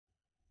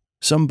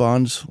Some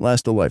bonds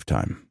last a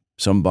lifetime.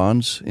 Some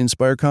bonds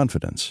inspire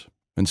confidence.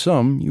 And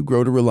some you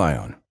grow to rely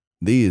on.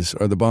 These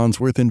are the bonds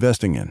worth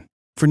investing in.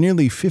 For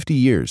nearly 50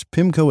 years,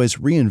 PIMCO has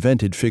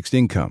reinvented fixed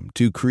income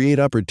to create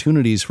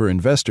opportunities for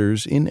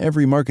investors in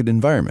every market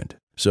environment.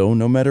 So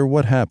no matter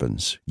what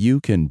happens, you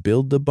can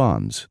build the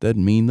bonds that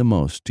mean the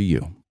most to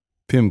you.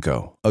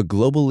 PIMCO, a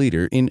global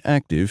leader in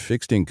active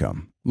fixed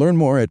income. Learn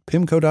more at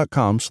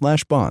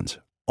pimco.com/bonds.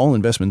 All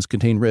investments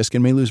contain risk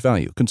and may lose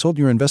value. Consult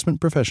your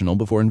investment professional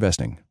before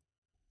investing.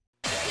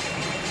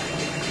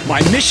 My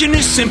mission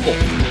is simple: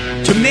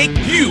 to make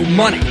you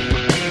money.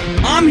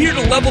 I'm here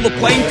to level the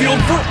playing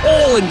field for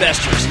all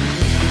investors.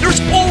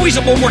 There's always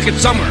a bull market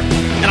somewhere,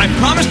 and I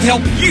promise to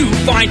help you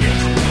find it.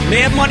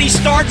 Mad Money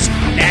starts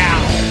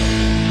now.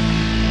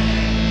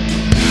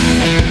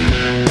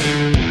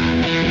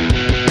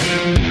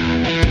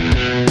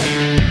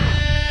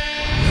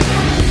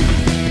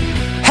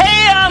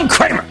 Hey, I'm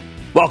Cramer.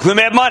 Welcome to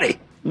Mad Money.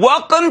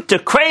 Welcome to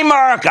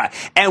Cramerica,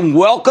 and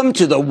welcome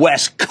to the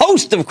West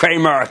Coast of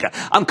Cramerica.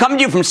 I'm coming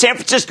to you from San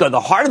Francisco,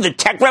 the heart of the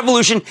tech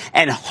revolution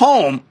and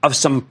home of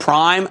some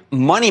prime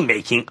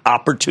money-making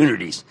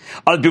opportunities.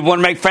 Other people want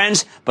to make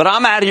friends, but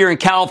I'm out here in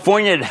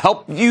California to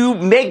help you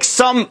make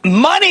some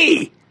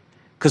money.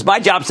 Because my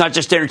job's not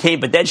just to entertain,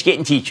 but to educate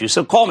and teach you.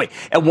 So call me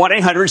at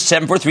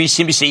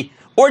 1-800-743-CBC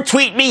or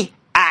tweet me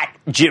at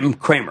Jim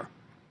Cramer.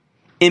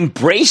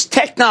 Embrace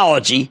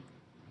technology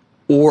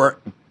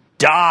or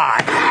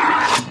die.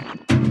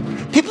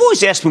 People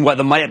always ask me why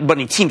the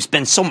money team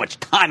spends so much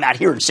time out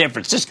here in San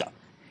Francisco.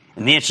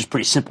 And the answer is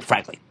pretty simple,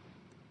 frankly.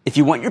 If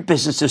you want your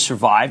business to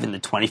survive in the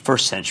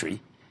 21st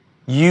century,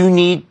 you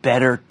need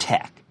better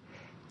tech.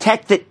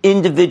 Tech that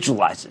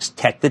individualizes,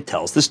 tech that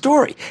tells the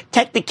story,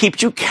 tech that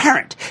keeps you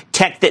current,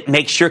 tech that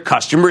makes your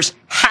customers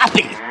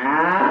happy.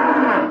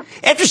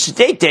 After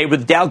today's day, where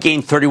the Dow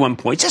gained 31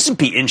 points,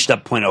 S&P inched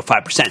up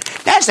 0.05%,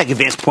 NASDAQ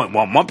advanced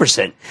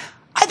 0.11%,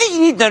 I think you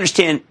need to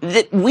understand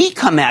that we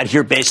come out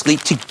here basically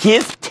to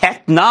give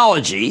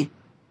technology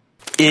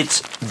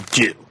its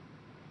due.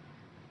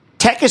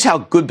 Tech is how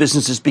good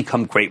businesses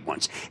become great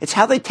ones. It's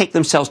how they take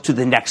themselves to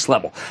the next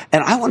level.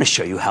 And I want to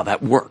show you how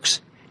that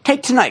works.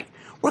 Take tonight.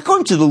 We're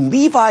going to the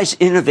Levi's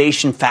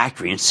Innovation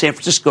Factory in San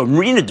Francisco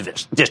Marina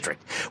District,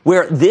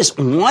 where this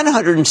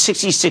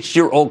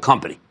 166-year-old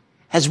company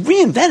has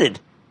reinvented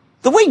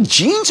the way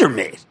jeans are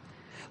made.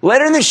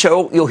 Later in the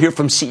show, you'll hear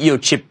from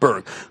CEO Chip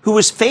Bergh, who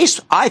was faced,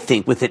 I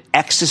think, with an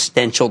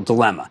existential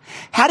dilemma.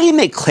 How do you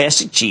make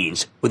classic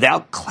jeans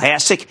without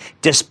classic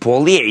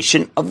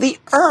despoliation of the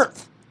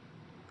earth?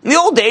 In the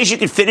old days, you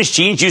could finish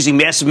jeans using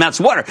massive amounts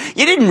of water.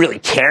 You didn't really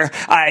care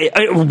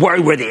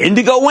where the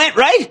indigo went,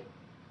 right?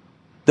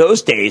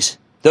 Those days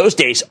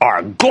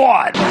are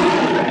gone.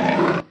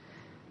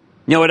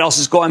 You know what else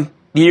is gone?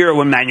 The era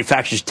when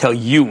manufacturers tell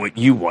you what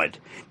you want.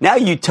 Now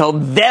you tell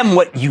them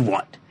what you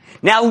want.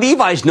 Now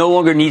Levi's no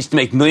longer needs to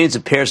make millions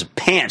of pairs of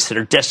pants that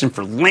are destined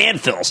for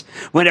landfills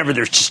whenever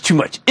there's just too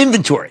much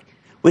inventory.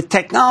 With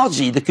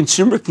technology, the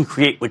consumer can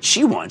create what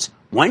she wants,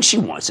 when she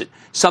wants it,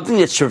 something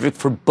that's terrific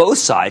for both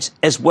sides,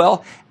 as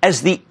well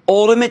as the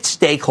ultimate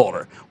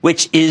stakeholder,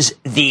 which is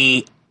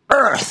the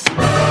earth.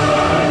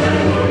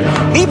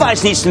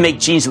 Levi's needs to make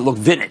jeans that look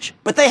vintage,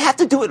 but they have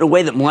to do it in a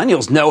way that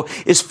millennials know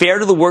is fair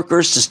to the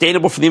workers,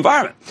 sustainable for the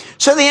environment.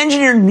 So they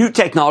engineer new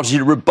technology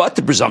to rebut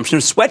the presumption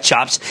of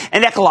sweatshops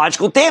and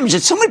ecological damage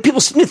that so many people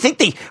seem to think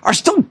they are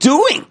still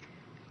doing.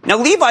 Now,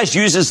 Levi's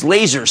uses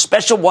lasers,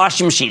 special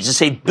washing machines to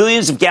save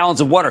billions of gallons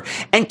of water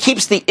and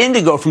keeps the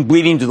indigo from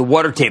bleeding to the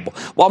water table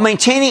while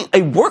maintaining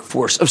a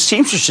workforce of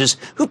seamstresses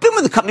who've been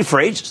with the company for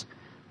ages.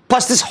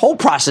 Plus, this whole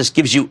process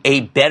gives you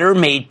a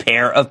better-made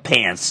pair of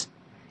pants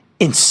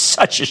in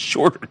such a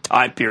shorter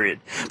time period.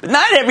 But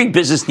not every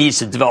business needs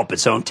to develop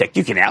its own tech.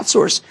 You can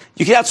outsource.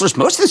 You can outsource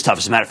most of this stuff,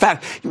 as a matter of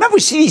fact. You remember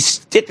we see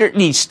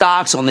these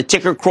stocks on the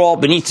ticker crawl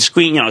beneath the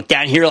screen,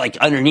 down here, like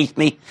underneath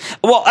me?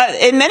 Well,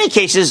 in many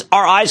cases,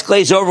 our eyes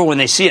glaze over when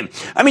they see them.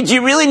 I mean, do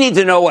you really need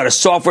to know what a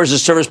software as a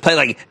service play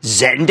like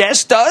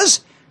Zendesk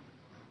does?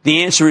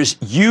 The answer is,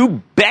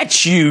 you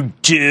bet you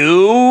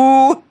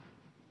do.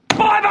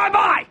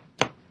 Buy.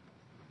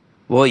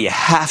 Well, you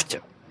have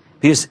to.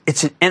 Because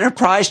it's an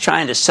enterprise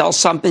trying to sell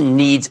something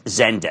needs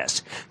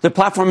Zendesk. The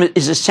platform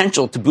is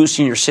essential to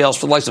boosting your sales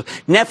for the likes of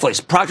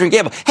Netflix, Procter &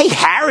 Gamble, hey,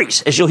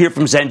 Harry's, as you'll hear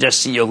from Zendesk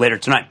CEO later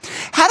tonight.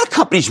 How do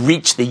companies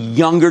reach the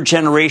younger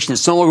generation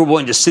that's no longer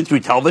willing to sit through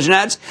television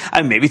ads?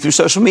 Maybe through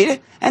social media?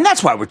 And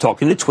that's why we're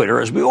talking to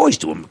Twitter, as we always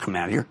do when we come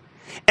out here.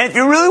 And if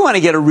you really want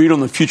to get a read on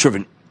the future of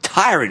an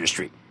entire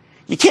industry,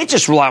 you can't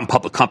just rely on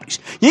public companies.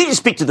 You need to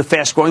speak to the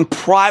fast-growing,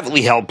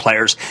 privately held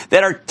players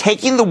that are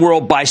taking the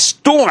world by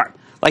storm,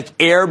 like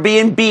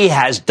Airbnb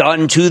has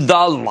done to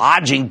the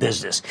lodging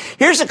business.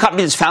 Here's a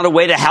company that's found a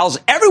way to house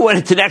everyone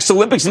at the next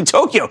Olympics in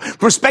Tokyo,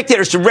 from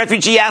spectators to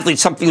refugee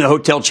athletes, something the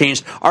hotel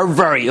chains are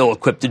very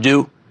ill-equipped to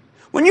do.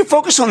 When you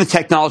focus on the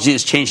technology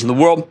that's changing the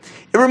world,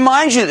 it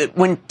reminds you that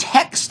when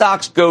tech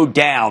stocks go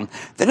down,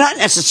 they're not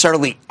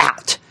necessarily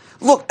out.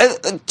 Look,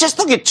 just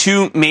look at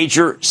two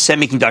major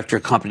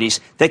semiconductor companies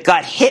that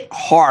got hit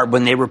hard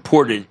when they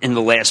reported in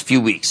the last few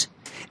weeks.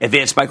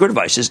 Advanced Micro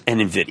Devices,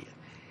 and NVIDIA.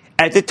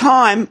 At the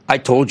time, I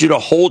told you to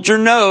hold your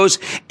nose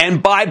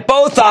and buy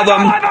both of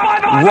them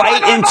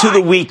right into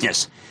the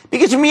weakness.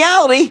 Because in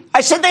reality,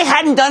 I said they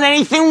hadn't done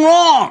anything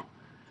wrong.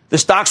 The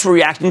stocks were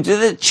reacting to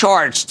the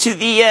charts, to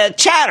the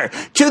chatter,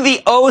 to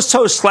the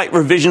oh-so-slight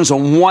revisions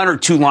on one or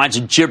two lines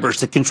of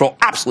gibberish that control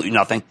absolutely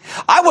nothing.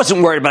 I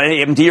wasn't worried about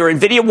AMD or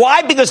NVIDIA.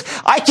 Why? Because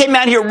I came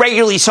out here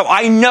regularly, so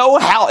I know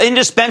how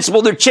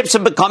indispensable their chips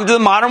have become to the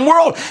modern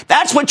world.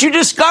 That's what you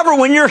discover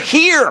when you're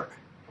here.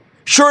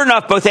 Sure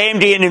enough, both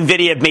AMD and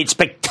NVIDIA have made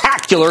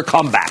spectacular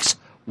comebacks.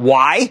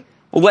 Why?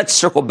 Well, let's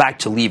circle back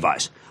to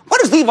Levi's. What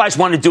does Levi's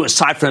want to do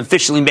aside from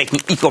efficiently making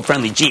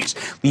eco-friendly jeans?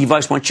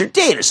 Levi's wants your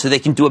data so they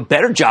can do a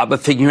better job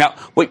of figuring out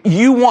what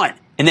you want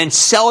and then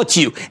sell it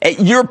to you at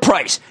your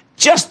price,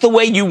 just the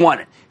way you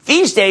want it.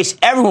 These days,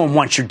 everyone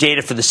wants your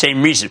data for the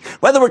same reason,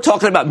 whether we're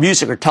talking about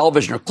music or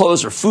television or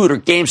clothes or food or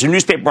games or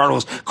newspaper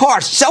articles,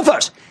 cars, cell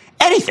phones,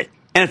 anything.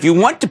 And if you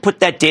want to put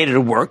that data to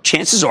work,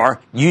 chances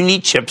are you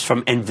need chips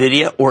from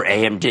NVIDIA or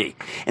AMD.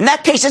 In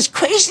that case, it's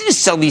crazy to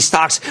sell these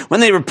stocks when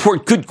they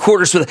report good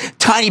quarters with a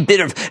tiny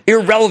bit of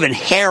irrelevant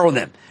hair on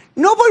them.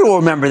 Nobody will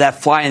remember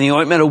that fly in the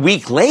ointment a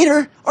week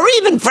later, or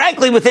even,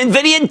 frankly, with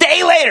NVIDIA a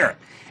day later.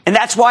 And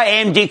that's why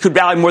AMD could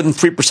rally more than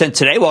 3%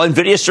 today, while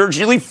NVIDIA surged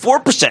nearly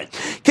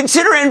 4%.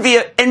 Consider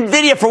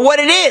NVIDIA for what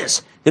it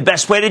is. The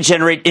best way to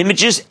generate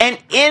images and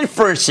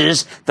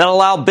inferences that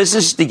allow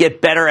businesses to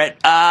get better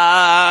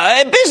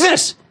at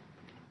business.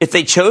 If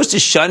they chose to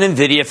shun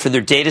NVIDIA for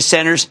their data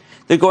centers,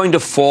 they're going to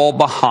fall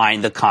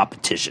behind the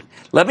competition.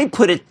 Let me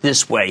put it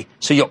this way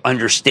so you'll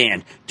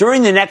understand.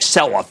 During the next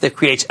sell-off that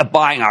creates a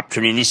buying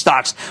opportunity in these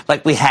stocks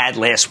like we had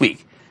last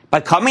week,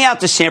 by coming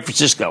out to San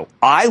Francisco,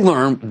 I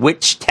learned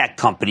which tech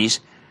companies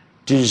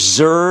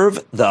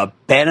deserve the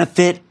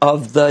benefit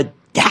of the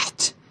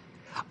doubt.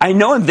 I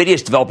know NVIDIA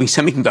is developing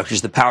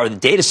semiconductors that power the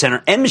data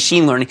center and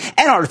machine learning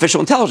and artificial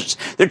intelligence.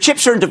 Their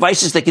chips are in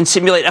devices that can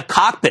simulate a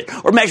cockpit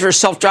or measure a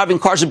self-driving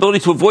car's ability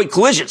to avoid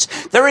collisions.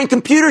 They're in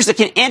computers that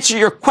can answer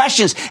your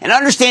questions and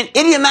understand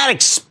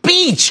idiomatic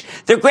speech.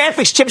 Their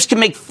graphics chips can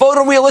make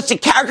photorealistic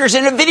characters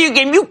in a video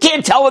game. You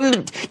cannot tell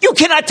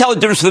the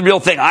difference from the real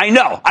thing. I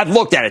know. I've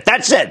looked at it.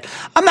 That said,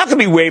 I'm not going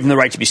to be waiving the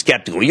right to be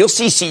skeptical. You'll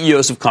see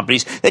CEOs of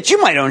companies that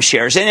you might own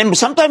shares in, and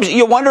sometimes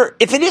you'll wonder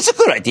if it is a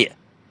good idea.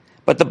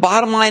 But the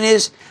bottom line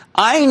is,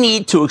 I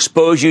need to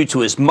expose you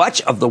to as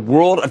much of the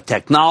world of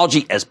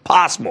technology as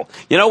possible.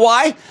 You know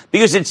why?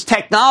 Because it's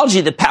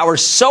technology that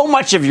powers so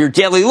much of your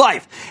daily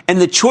life and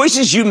the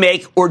choices you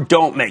make or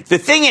don't make. The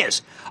thing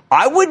is,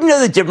 I wouldn't know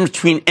the difference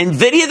between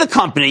NVIDIA, the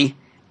company,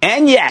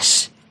 and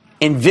yes,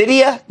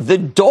 NVIDIA, the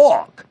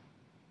dog,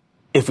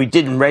 if we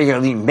didn't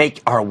regularly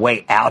make our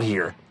way out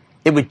here.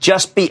 It would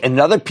just be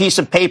another piece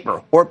of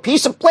paper or a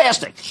piece of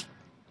plastic.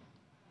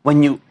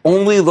 When you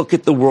only look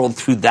at the world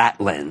through that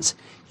lens,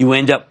 you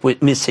end up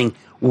with missing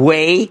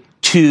way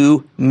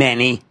too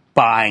many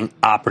buying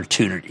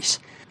opportunities.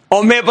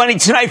 On Mad Money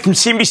tonight from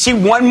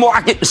CNBC, One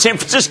Market in San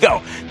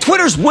Francisco.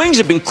 Twitter's wings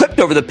have been clipped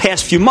over the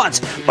past few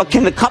months, but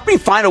can the company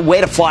find a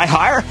way to fly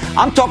higher?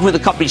 I'm talking with the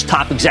company's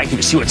top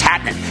executives to see what's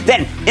happening.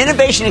 Then,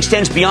 innovation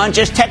extends beyond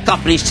just tech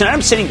companies. Tonight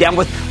I'm sitting down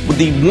with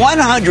the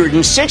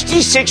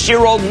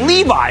 166-year-old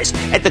Levi's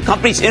at the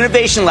company's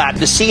innovation lab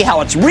to see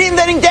how it's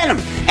reinventing denim.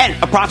 And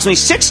approximately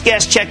 6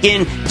 guests check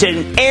in to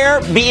an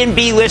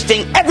Airbnb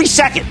listing every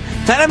second.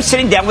 Tonight I'm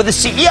sitting down with the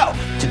CEO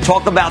to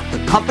talk about the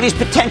company's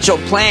potential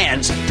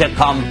plans to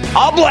come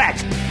public.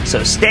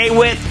 So stay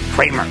with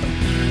Cramer.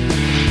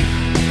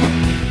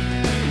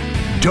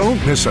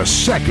 Don't miss a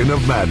second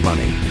of Mad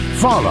Money.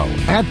 Follow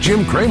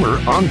 @Jim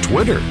Cramer on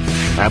Twitter.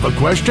 Have a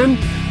question?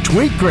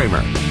 Tweet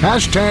Cramer.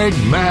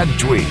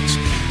 #MadTweets.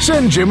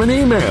 Send Jim an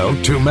email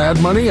to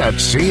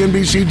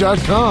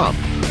madmoney@cnbc.com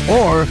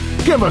or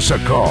give us a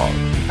call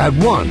at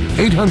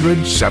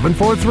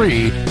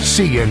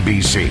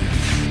 1-800-743-CNBC.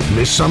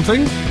 Miss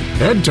something?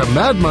 Head to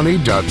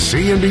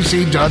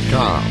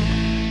madmoney.cnbc.com.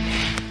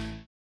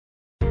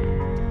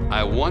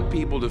 I want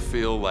people to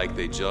feel like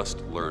they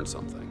just learned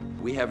something.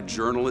 We have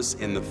journalists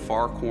in the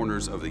far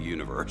corners of the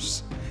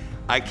universe.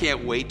 I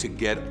can't wait to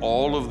get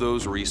all of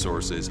those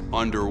resources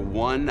under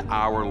 1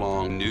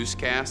 hour-long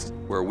newscast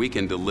where we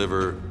can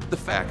deliver the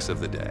facts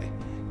of the day,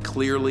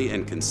 clearly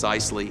and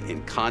concisely,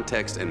 in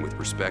context and with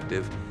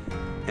perspective,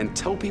 and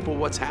tell people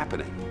what's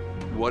happening,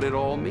 what it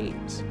all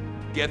means.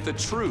 Get the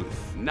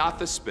truth, not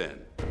the spin.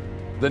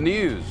 The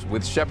News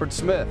with Shepard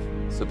Smith.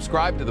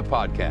 Subscribe to the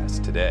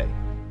podcast today.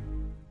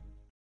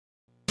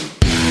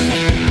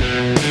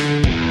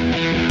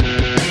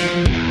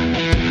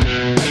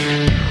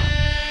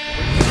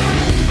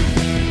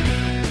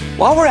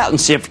 While we're out in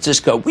San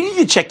Francisco, we need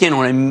to check in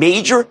on a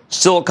major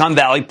Silicon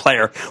Valley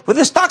player with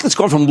a stock that's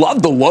gone from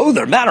love to loathe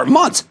in a matter of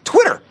months,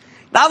 Twitter.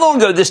 Not long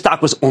ago, this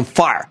stock was on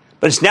fire.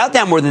 but it's now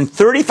down more than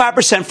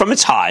 35% from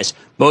its highs,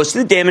 most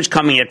of the damage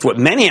coming after what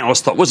many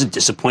analysts thought was a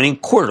disappointing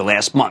quarter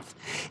last month.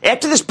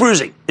 After this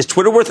bruising, is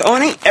Twitter worth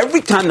owning?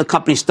 Every time the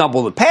company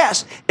stumbled in the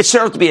past, it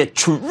served to be a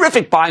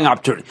terrific buying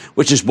opportunity,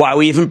 which is why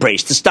we've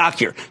embraced the stock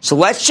here. So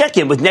let's check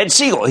in with Ned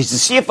Siegel. He's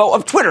the CFO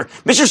of Twitter.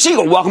 Mr.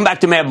 Siegel, welcome back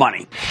to Mad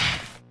Money.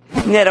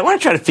 Ned, I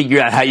want to try to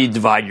figure out how you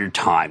divide your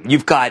time.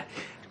 You've got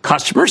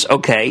customers,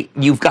 okay.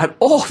 You've got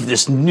all of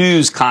this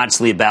news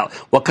constantly about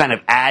what kind of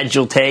ads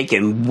you'll take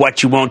and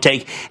what you won't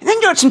take. And then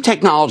you got some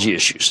technology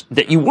issues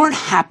that you weren't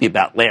happy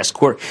about last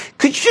quarter.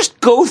 Could you just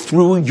go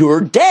through your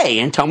day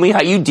and tell me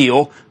how you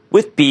deal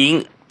with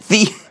being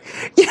the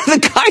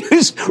guy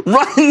who's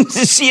running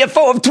the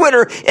CFO of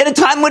Twitter at a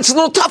time when it's a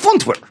little tough on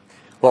Twitter?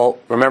 Well,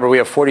 remember, we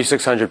have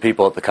 4,600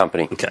 people at the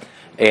company. Okay.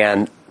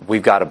 And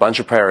we've got a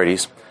bunch of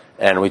priorities,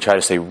 and we try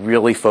to stay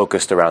really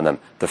focused around them.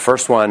 The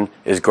first one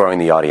is growing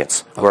the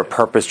audience. Okay. We're a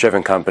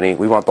purpose-driven company.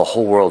 We want the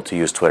whole world to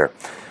use Twitter.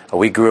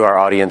 We grew our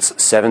audience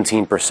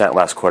 17%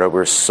 last quarter.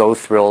 We're so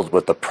thrilled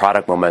with the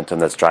product momentum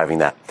that's driving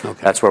that. Okay.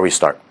 That's where we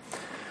start.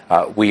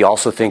 We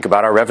also think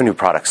about our revenue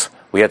products.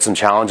 We had some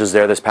challenges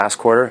there this past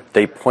quarter.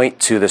 They point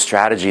to the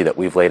strategy that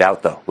we've laid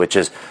out, though, which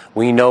is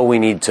we know we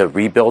need to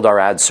rebuild our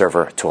ad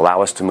server to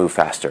allow us to move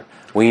faster.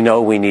 We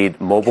know we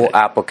need mobile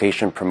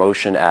application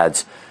promotion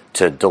ads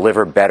to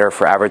deliver better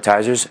for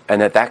advertisers,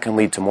 and that can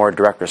lead to more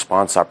direct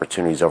response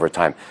opportunities over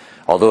time.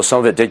 Although some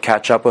of it did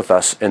catch up with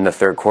us in the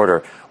third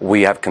quarter,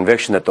 we have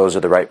conviction that those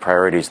are the right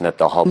priorities and that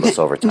they'll help us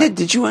over time.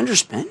 Did you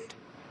underspend?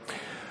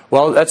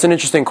 Well, that's an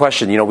interesting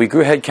question. You know, we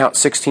grew headcount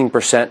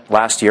 16%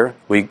 last year.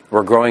 We're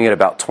growing at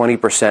about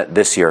 20%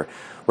 this year.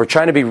 We're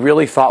trying to be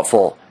really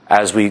thoughtful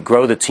as we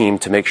grow the team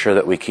to make sure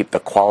that we keep the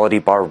quality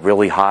bar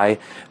really high,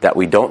 that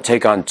we don't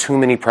take on too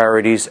many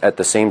priorities at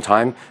the same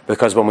time,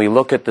 because when we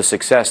look at the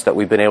success that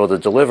we've been able to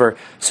deliver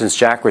since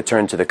Jack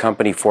returned to the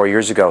company 4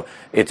 years ago,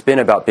 it's been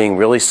about being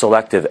really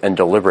selective and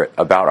deliberate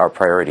about our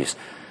priorities.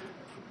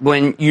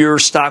 When your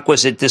stock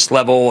was at this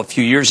level a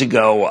few years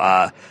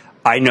ago,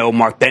 I know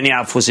Mark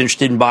Benioff was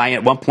interested in buying it.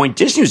 At one point,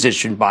 Disney was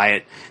interested in buying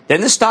it.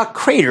 Then the stock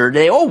cratered.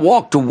 They all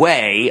walked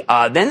away.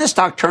 Then the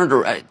stock turned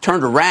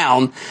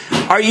around.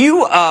 Are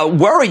you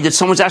worried that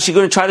someone's actually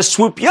going to try to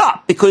swoop you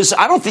up? Because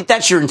I don't think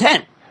that's your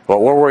intent.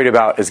 What we're worried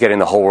about is getting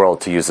the whole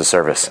world to use the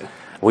service. Okay.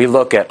 We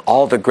look at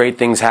all the great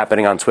things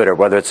happening on Twitter,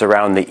 whether it's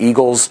around the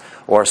Eagles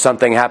or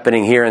something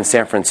happening here in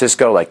San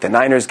Francisco, like the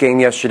Niners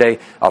game yesterday,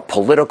 a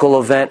political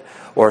event,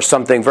 or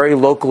something very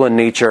local in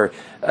nature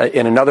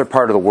in another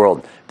part of the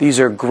world. These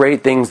are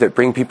great things that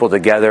bring people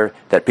together,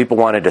 that people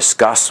want to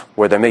discuss,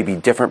 where there may be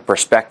different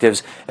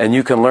perspectives, and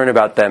you can learn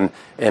about them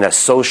in a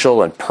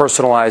social and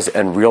personalized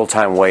and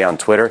real-time way on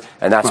Twitter,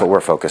 and that's what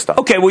we're focused on.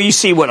 Okay, well, you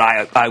see what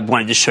I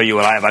wanted to show you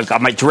what I have. I've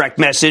got my direct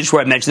message,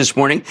 where I mentioned this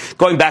morning,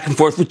 going back and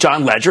forth with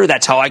John Ledger.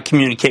 That's how I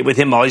communicate with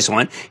him while he's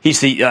on. He's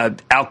the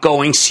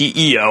outgoing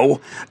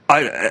CEO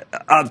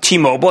of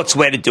T-Mobile. It's the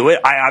way to do it.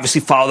 I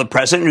obviously follow the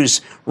president,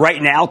 who's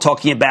right now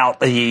talking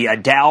about the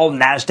Dow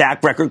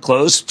NASDAQ record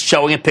close,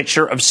 showing a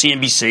picture of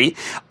CNBC.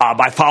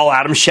 I follow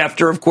Adam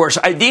Schefter, of course.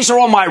 These are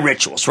all my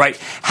rituals, right?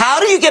 How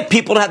do you get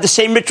people to have the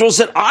same rituals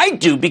that I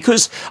do?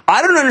 Because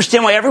I don't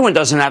understand why everyone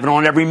doesn't have it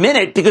on every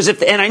minute. Because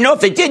and I know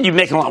if they did, you'd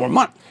make a lot more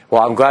money.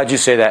 Well, I'm glad you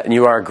say that, and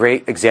you are a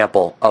great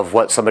example of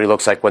what somebody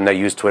looks like when they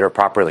use Twitter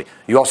properly.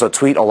 You also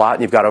tweet a lot,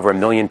 and you've got over 1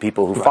 million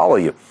people who follow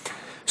you.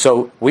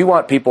 So we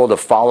want people to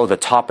follow the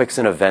topics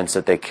and events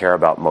that they care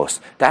about most.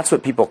 That's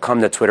what people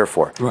come to Twitter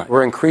for. Right.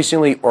 We're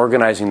increasingly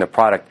organizing the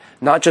product,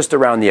 not just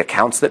around the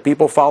accounts that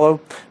people follow,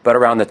 but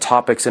around the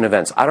topics and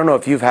events. I don't know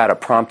if you've had a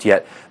prompt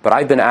yet, but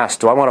I've been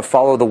asked, do I want to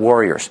follow the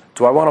Warriors?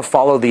 Do I want to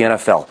follow the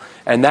NFL?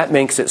 And that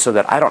makes it so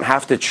that I don't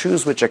have to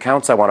choose which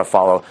accounts I want to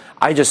follow.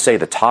 I just say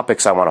the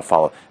topics I want to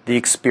follow. The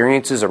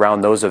experiences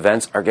around those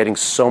events are getting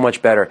so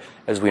much better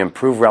as we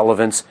improve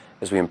relevance,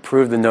 as we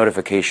improve the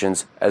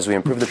notifications, as we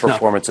improve the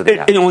performance of the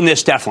app. And on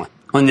this, definitely.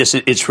 On this,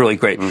 it's really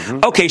great.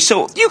 Mm-hmm. Okay,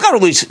 so you got to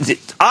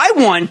least. I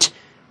want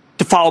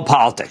to follow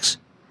politics.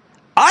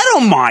 I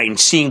don't mind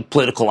seeing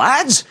political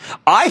ads.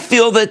 I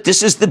feel that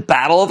this is the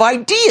battle of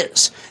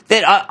ideas.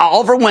 That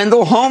Oliver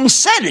Wendell Holmes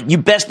said it.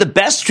 The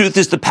best truth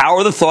is the power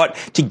of the thought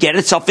to get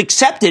itself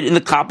accepted in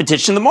the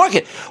competition in the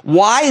market.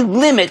 Why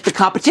limit the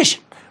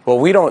competition? Well,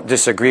 we don't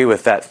disagree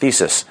with that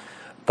thesis,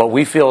 but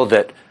we feel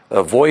that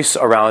a voice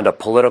around a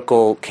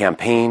political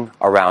campaign,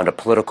 around a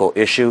political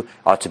issue,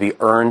 ought to be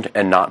earned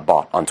and not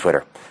bought on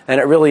Twitter. And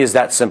it really is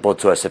that simple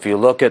to us. If you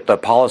look at the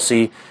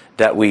policy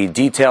that we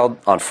detailed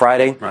on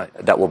Friday,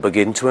 that will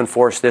begin to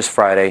enforce this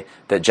Friday,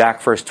 that Jack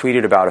first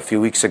tweeted about a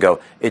few weeks ago,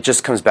 it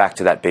just comes back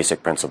to that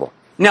basic principle.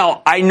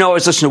 Now, I know I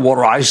was listening to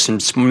Walter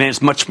Isaacson, man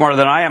is much smarter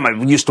than I am. I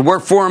used to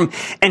work for him.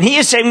 And he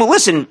is saying, well,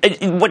 listen,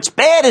 what's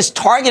bad is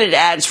targeted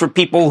ads for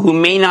people who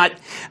may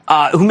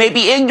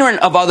be ignorant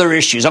of other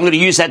issues. I'm going to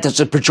use that as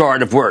a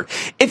pejorative word.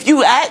 If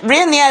you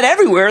ran the ad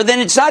everywhere, then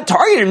it's not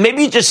targeted.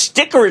 Maybe you just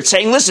sticker it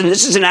saying, listen,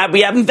 this is an ad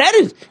we haven't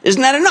vetted.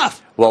 Isn't that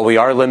enough? Well, we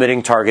are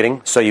limiting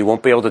targeting, so you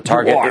won't be able to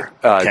target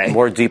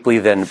more deeply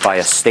than by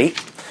a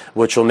state.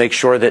 which will make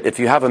sure that if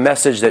you have a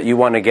message that you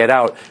want to get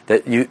out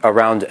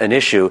around an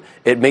issue,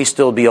 it may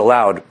still be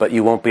allowed, but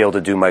you won't be able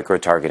to do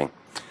micro-targeting.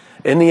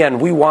 In the end,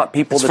 we want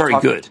people to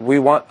talk. Good.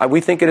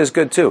 We think it is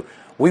good too.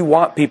 We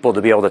want people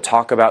to be able to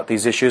talk about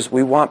these issues.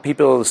 We want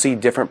people to see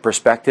different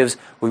perspectives.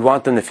 We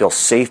want them to feel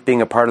safe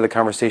being a part of the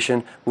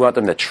conversation. We want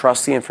them to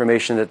trust the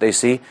information that they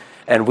see.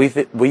 And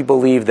we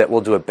believe that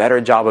we'll do a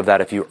better job of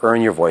that if you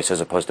earn your voice as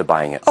opposed to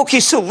buying it. Okay,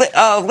 so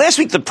last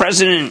week the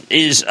president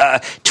is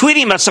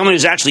tweeting about someone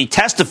who's actually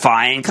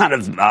testifying, kind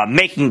of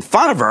making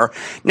fun of her.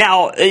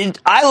 Now,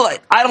 I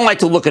don't like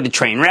to look at a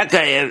train wreck,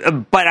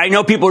 but I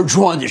know people are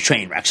drawn to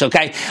train wrecks,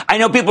 okay? I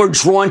know people are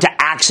drawn to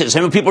accidents. I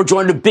know people are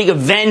drawn to big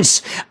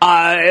events,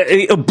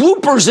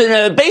 bloopers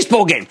in a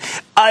baseball game.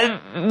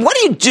 What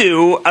do you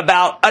do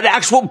about an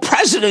actual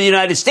president of the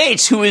United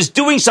States who is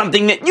doing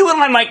something that you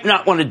and I might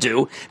not want to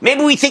do?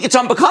 Maybe we think it's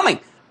unbecoming,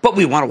 but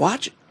we want to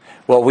watch it.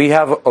 Well, we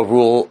have a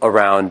rule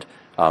around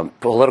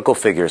political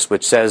figures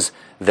which says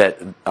that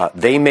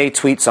they may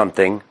tweet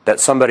something that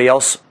somebody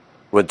else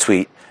would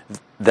tweet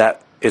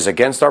that is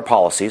against our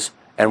policies,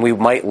 and we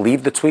might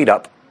leave the tweet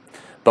up,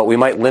 but we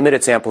might limit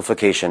its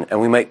amplification, and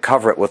we might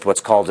cover it with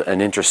what's called an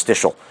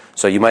interstitial.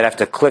 So you might have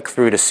to click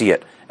through to see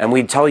it. And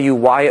we'd tell you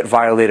why it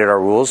violated our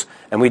rules,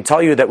 and we'd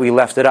tell you that we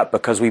left it up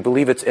because we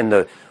believe it's in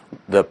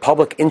the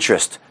public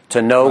interest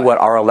to know what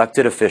our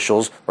elected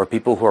officials or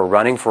people who are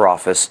running for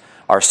office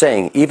are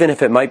saying, even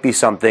if it might be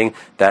something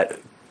that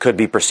could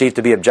be perceived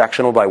to be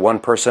objectionable by one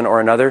person or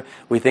another.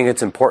 We think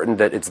it's important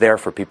that it's there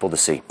for people to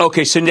see.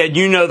 Okay, so Ned,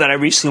 you know that I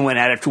recently went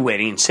out after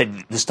waiting and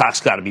said the stock's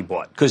got to be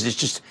bought because it's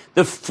just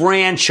the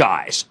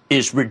franchise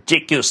is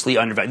ridiculously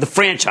undervalued. The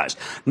franchise,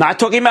 not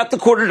talking about the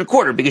quarter to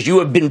quarter, because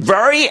you've been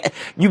very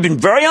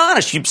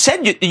honest. You've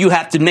said you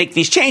have to make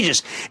these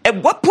changes.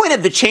 At what point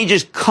have the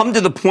changes come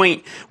to the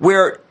point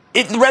where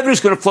the revenue is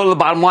going to flow to the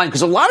bottom line?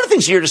 Because a lot of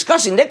things you're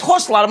discussing, they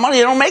cost a lot of money.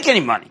 They don't make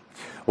any money.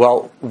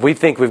 Well, we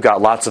think we've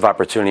got lots of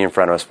opportunity in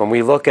front of us. When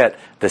we look at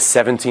the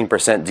 17%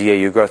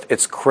 DAU growth,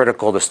 it's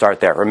critical to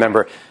start there.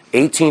 Remember,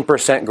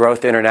 18%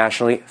 growth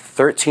internationally,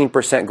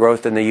 13%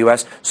 growth in the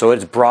U.S., so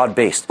it's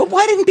broad-based. But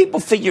why didn't people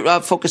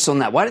focus on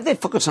that? Why did they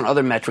focus on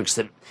other metrics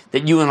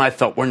that you and I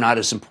felt were not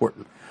as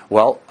important?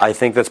 Well, I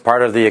think that's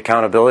part of the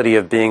accountability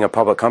of being a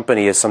public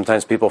company is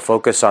sometimes people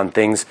focus on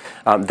things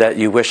that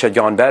you wish had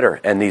gone better.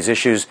 And these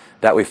issues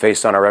that we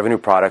faced on our revenue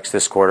products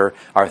this quarter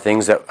are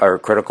things that are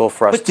critical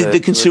for us to But did the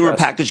consumer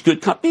packaged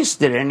good companies,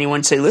 did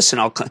anyone say, listen,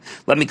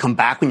 let me come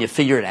back when you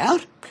figure it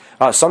out?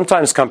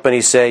 Sometimes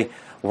companies say,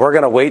 we're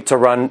going to wait to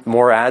run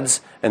more ads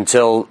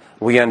until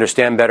we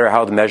understand better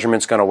how the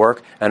measurement's going to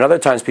work. And other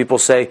times people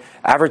say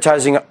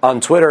advertising on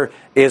Twitter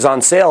is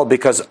on sale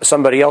because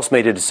somebody else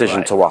made a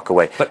decision to walk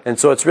away. And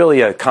so it's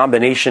really a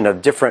combination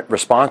of different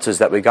responses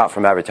that we got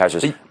from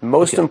advertisers.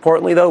 Most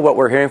importantly, though, what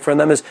we're hearing from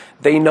them is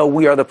they know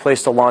we are the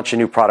place to launch a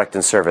new product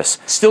and service.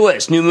 Still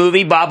is. New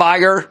movie, Bob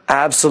Iger?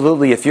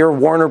 Absolutely. If you're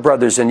Warner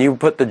Brothers and you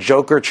put the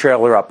Joker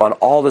trailer up on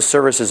all the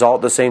services all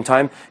at the same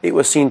time, it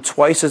was seen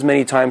twice as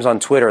many times on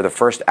Twitter the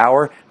first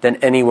hour than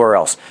anywhere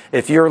else.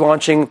 If you're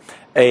launching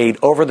a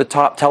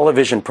over-the-top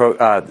television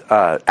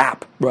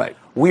app, right,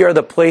 we are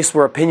the place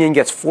where opinion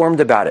gets formed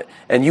about it,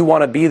 and you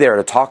want to be there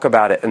to talk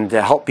about it and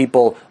to help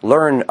people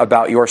learn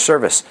about your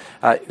service.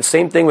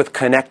 Same thing with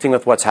connecting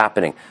with what's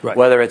happening,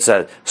 whether it's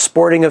a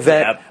sporting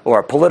event or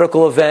a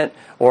political event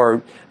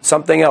or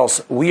something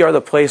else. We are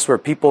the place where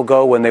people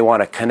go when they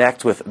want to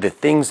connect with the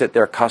things that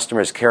their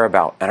customers care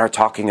about and are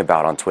talking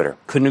about on Twitter.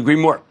 Couldn't agree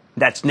more.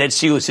 That's Ned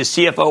Seeless, the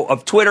CFO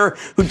of Twitter,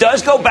 who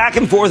does go back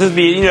and forth with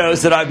me. He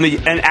knows that I'm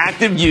an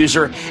active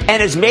user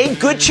and has made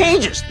good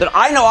changes that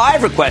I know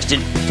I've requested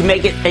to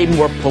make it a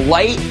more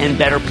polite and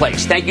better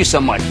place. Thank you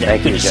so much, Ned.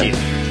 Thank Good you, to see you.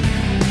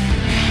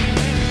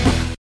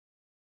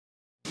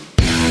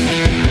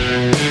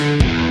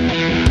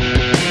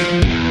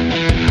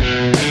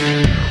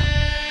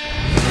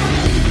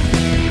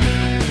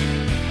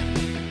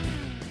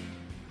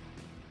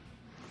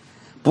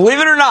 Believe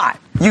it or not,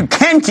 you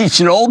can teach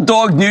an old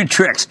dog new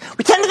tricks.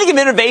 We tend to think of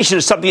innovation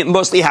as something that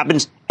mostly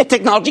happens at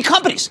technology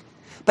companies.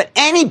 But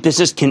any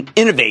business can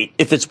innovate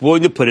if it's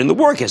willing to put in the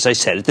work, as I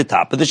said at the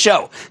top of the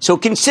show. So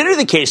consider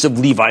the case of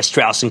Levi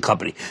Strauss &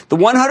 Company, the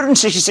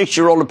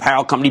 166-year-old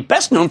apparel company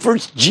best known for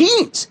its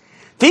jeans.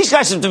 These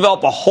guys have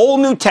developed a whole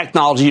new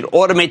technology to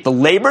automate the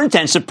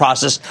labor-intensive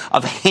process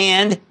of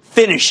hand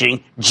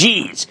finishing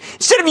jeans.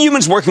 Instead of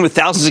humans working with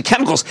thousands of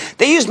chemicals,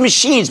 they use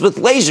machines with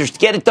lasers to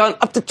get it done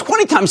up to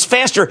 20 times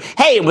faster.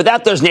 Hey, and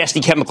without those nasty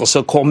chemicals,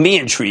 so call me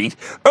intrigued.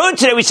 Earlier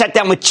today, we sat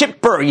down with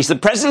Chip Bergh. He's the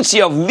president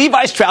and CEO of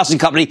Levi Strauss &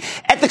 Company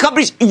at the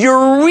company's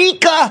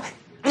Eureka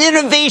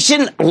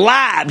Innovation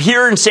Lab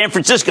here in San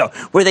Francisco,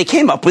 where they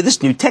came up with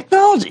this new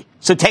technology.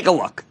 So take a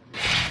look.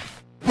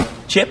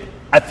 Chip,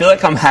 I feel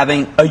like I'm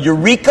having a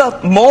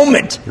Eureka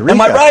moment. Eureka. Am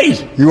I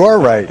right? You are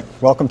right.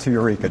 Welcome to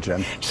Eureka,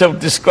 Jim. So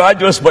describe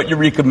to us what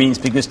Eureka means,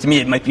 because to me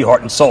it might be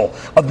heart and soul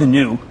of the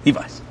new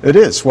Levi's. It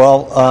is.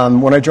 Well,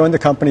 when I joined the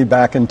company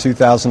back in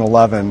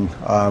 2011,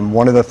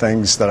 one of the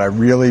things that I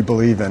really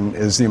believe in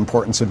is the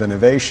importance of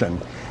innovation.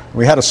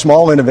 We had a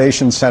small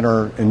innovation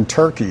center in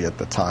Turkey at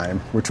the time,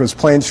 which was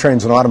planes,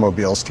 trains, and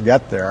automobiles to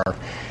get there.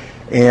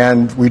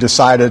 And we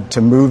decided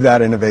to move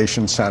that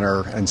innovation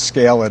center and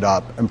scale it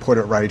up and put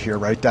it right here,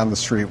 right down the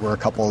street. We're a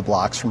couple of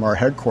blocks from our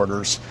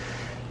headquarters.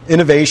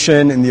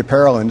 Innovation in the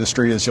apparel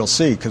industry, as you'll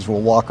see, because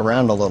we'll walk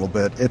around a little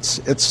bit,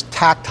 it's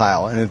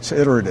tactile and it's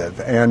iterative.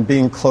 And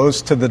being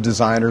close to the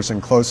designers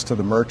and close to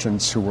the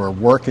merchants who are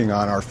working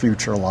on our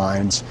future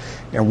lines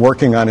and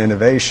working on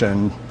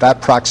innovation,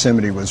 that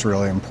proximity was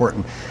really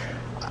important.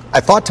 I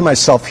thought to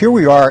myself, here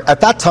we are.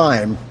 At that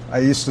time, I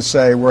used to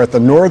say we're at the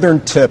northern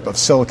tip of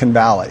Silicon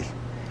Valley.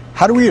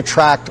 How do we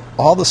attract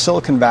all the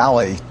Silicon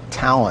Valley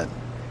talent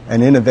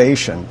and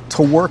innovation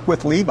to work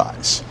with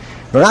Levi's?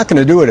 They're not going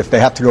to do it if they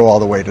have to go all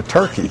the way to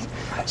Turkey.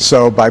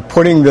 So by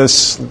putting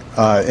this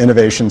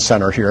innovation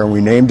center here, and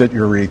we named it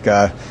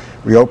Eureka,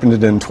 we opened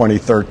it in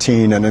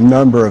 2013, and a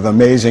number of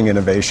amazing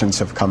innovations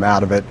have come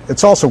out of it.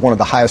 It's also one of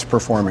the highest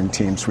performing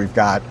teams we've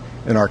got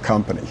in our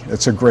company.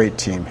 It's a great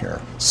team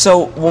here.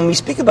 So when we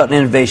speak about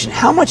innovation,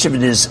 how much of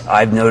it is,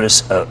 I've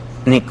noticed,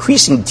 an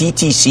increasing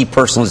DTC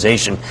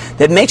personalization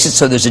that makes it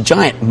so there's a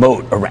giant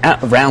moat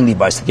around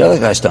Levi's that the other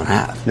guys don't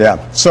have?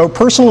 Yeah. So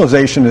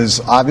personalization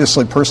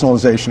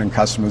and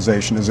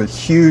customization is a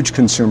huge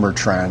consumer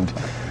trend.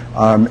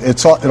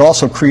 It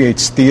also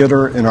creates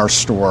theater in our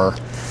store.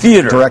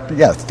 Theater.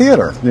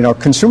 Theater. You know,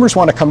 consumers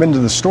want to come into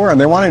the store and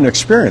they want an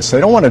experience. They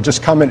don't want to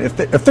just come in. If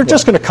they're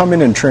just going to come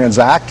in and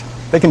transact,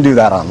 they can do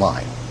that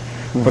online.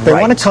 But they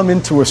want to come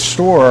into a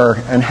store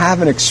and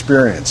have an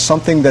experience,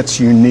 something that's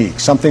unique,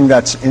 something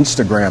that's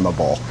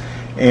Instagrammable.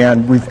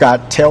 And we've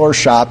got tailor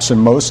shops in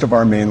most of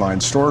our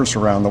mainline stores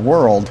around the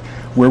world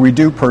where we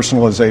do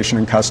personalization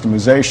and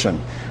customization.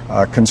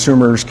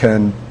 Consumers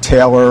can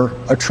tailor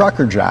a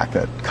trucker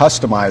jacket,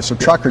 customize a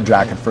trucker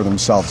jacket for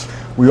themselves.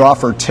 We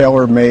offer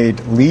tailor-made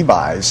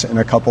Levi's in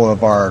a couple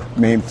of our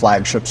main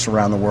flagships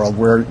around the world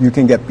where you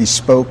can get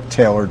bespoke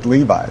tailored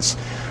Levi's.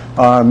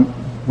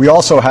 We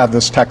also have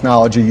this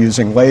technology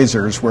using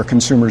lasers where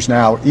consumers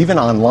now, even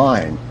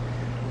online,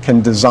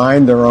 can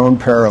design their own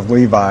pair of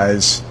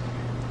Levi's,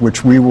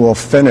 which we will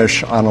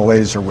finish on a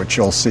laser, which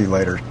you'll see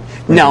later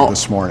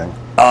this morning.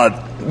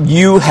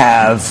 You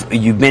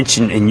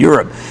mentioned in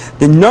Europe,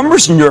 the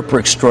numbers in Europe are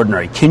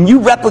extraordinary. Can you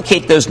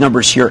replicate those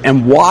numbers here,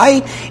 and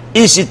why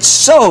is it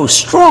so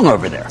strong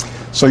over there?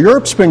 So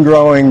Europe's been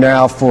growing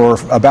now for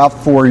about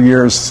 4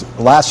 years.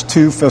 The last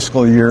 2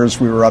 fiscal years,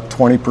 we were up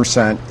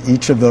 20%.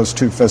 Each of those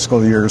 2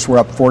 fiscal years, we're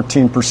up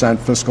 14%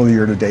 fiscal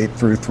year to date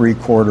through 3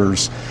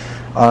 quarters.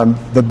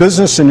 The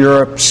business in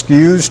Europe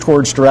skews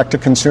towards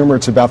direct-to-consumer.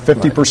 It's about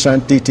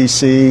 50%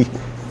 DTC,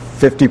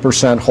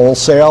 50%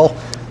 wholesale.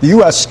 The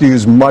U.S.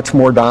 skews much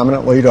more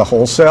dominantly to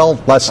wholesale,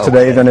 less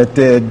today than it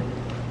did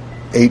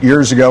 8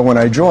 years ago when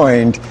I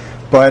joined.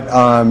 But,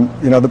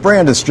 the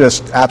brand is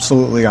just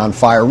absolutely on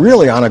fire,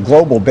 really on a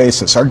global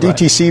basis. Our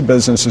DTC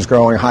business is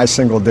growing high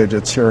single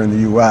digits here in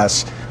the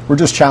U.S. We're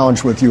just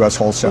challenged with U.S.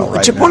 wholesale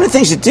right now. One of the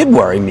things that did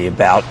worry me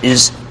about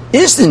is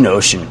the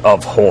notion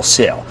of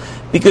wholesale.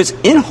 Because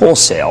in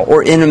wholesale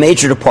or in a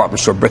major department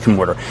store, brick and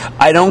mortar,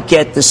 I don't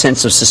get the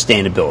sense of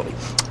sustainability.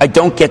 I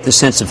don't get the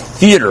sense of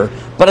theater,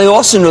 but I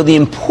also know the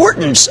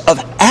importance of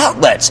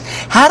outlets.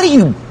 How do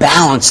you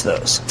balance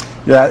those?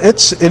 Yeah,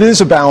 it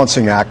is a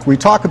balancing act. We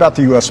talk about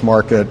the U.S.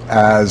 market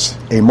as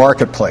a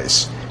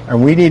marketplace,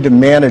 and we need to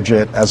manage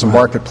it as a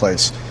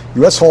marketplace.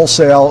 U.S.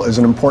 wholesale is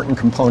an important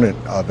component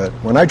of it.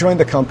 When I joined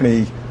the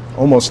company,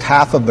 almost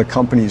half of the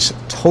company's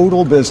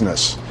total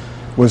business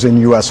was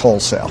in U.S.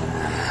 wholesale.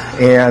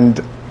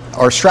 And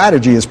our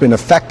strategy has been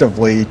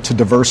effectively to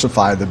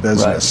diversify the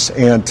business. Right.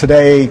 And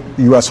today,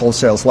 U.S.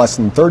 wholesale is less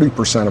than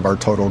 30% of our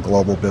total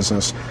global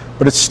business,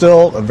 but it's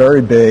still a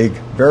very big,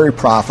 very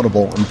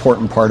profitable,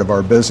 important part of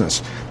our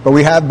business. But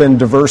we have been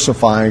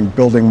diversifying,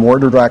 building more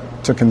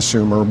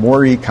direct-to-consumer,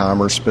 more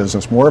e-commerce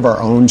business, more of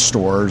our own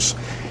stores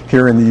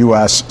here in the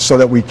U.S. so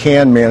that we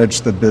can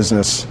manage the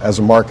business as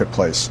a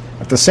marketplace.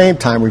 At the same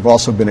time, we've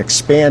also been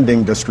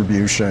expanding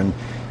distribution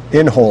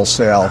in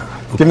wholesale.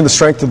 Given the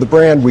strength of the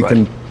brand, we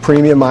can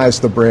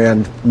premiumize the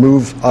brand,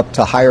 move up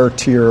to higher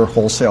tier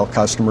wholesale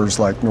customers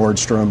like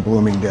Nordstrom,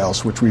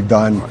 Bloomingdale's, which we've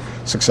done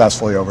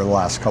successfully over the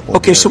last couple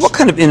of years. Okay, so what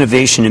kind of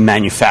innovation in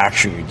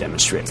manufacturing are you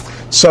demonstrating?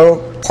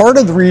 So part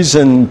of the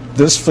reason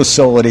this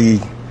facility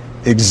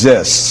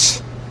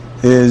exists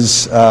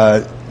is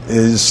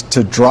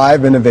to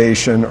drive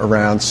innovation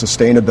around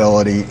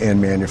sustainability in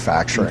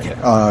manufacturing.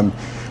 Okay.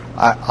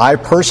 I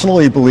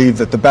personally believe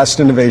that the best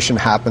innovation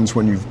happens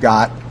when you've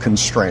got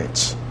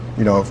constraints.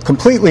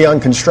 Completely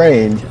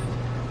unconstrained,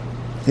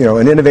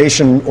 an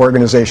innovation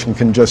organization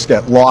can just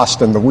get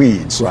lost in the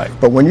weeds. Right.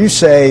 But when you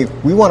say,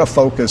 we want to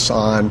focus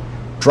on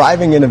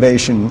driving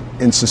innovation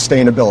in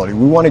sustainability,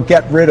 we want to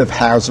get rid of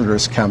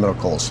hazardous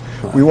chemicals,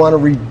 right. We want to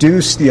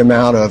reduce the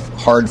amount of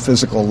hard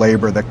physical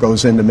labor that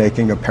goes into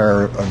making a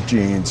pair of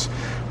jeans.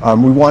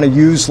 We want to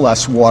use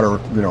less water,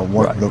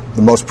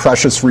 the most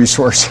precious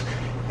resource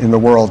in the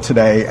world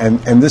today, and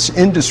this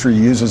industry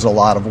uses a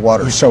lot of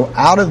water. So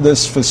out of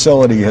this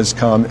facility has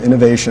come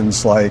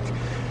innovations like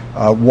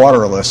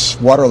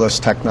waterless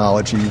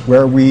technology,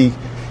 where we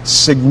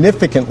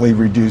significantly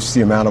reduce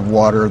the amount of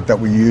water that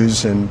we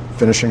use in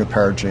finishing a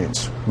pair of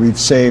jeans. We've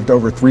saved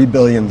over 3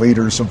 billion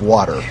liters of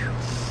water.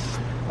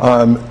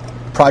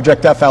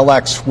 Project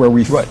FLX, where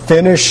we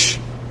finish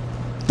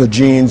the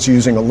jeans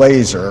using a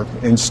laser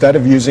instead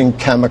of using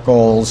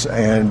chemicals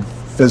and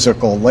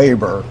physical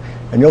labor.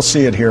 And you'll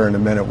see it here in a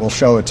minute. We'll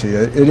show it to you.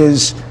 It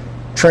is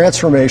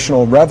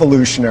transformational,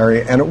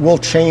 revolutionary, and it will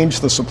change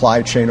the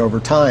supply chain over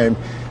time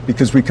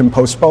because we can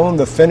postpone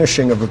the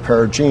finishing of a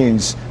pair of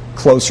jeans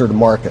closer to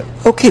market.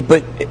 Okay,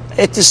 but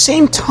at the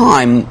same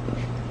time,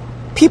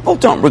 people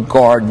don't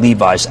regard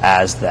Levi's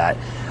as that.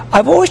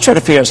 I've always tried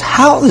to figure out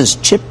how does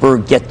Chip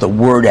Bergh get the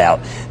word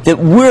out that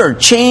we're a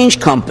change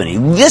company.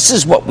 This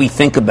is what we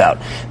think about.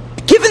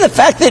 Given the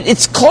fact that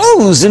it's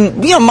clothes and,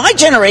 my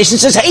generation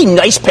says, hey,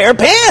 nice pair of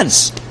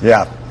pants.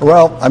 Yeah.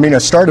 Well, I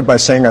started by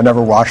saying I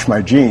never wash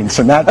my jeans,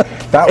 and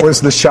that was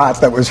the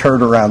shot that was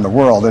heard around the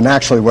world. And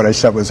actually what I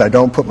said was I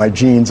don't put my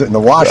jeans in the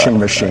washing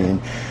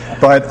machine.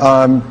 But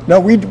no,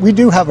 we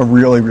do have a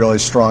really, really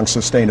strong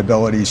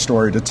sustainability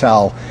story to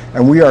tell,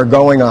 and we are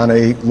going on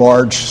a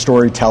large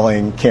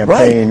storytelling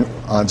campaign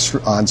on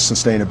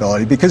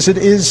sustainability because it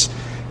is,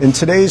 in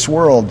today's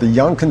world, the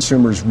young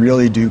consumers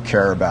really do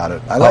care about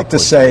it. I like to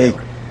say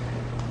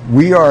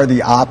we are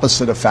the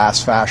opposite of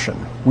fast fashion.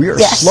 We are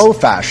slow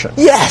fashion.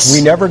 Yes.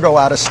 We never go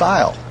out of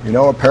style.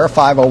 A pair of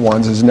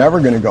 501s is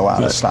never going to go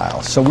out of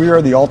style. So we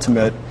are the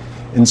ultimate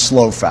in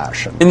slow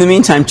fashion. In the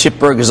meantime, Chip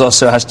Bergh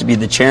also has to be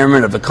the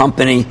chairman of a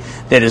company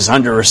that is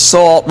under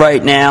assault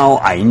right now.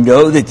 I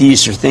know that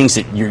these are things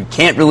that you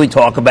can't really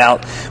talk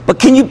about, but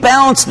can you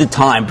balance the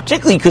time,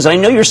 particularly because I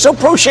know you're so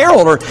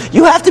pro-shareholder,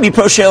 you have to be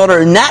pro-shareholder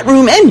in that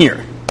room and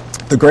here.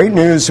 The great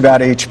news about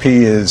HP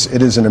is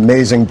it is an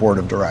amazing board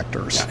of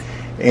directors.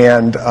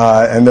 And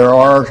there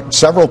are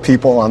several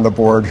people on the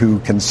board who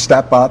can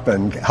step up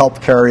and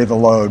help carry the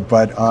load,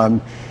 but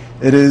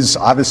it is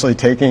obviously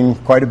taking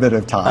quite a bit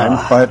of time,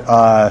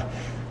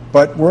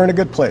 but we're in a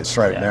good place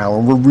right now,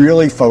 and we're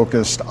really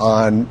focused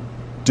on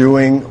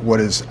doing what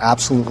is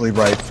absolutely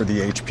right for the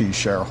HP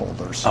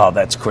shareholders. Oh,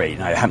 that's great.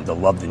 And I happen to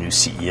love the new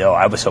CEO.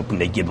 I was hoping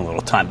they'd give him a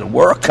little time to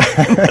work,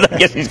 but I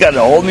guess he's got a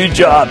whole new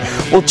job.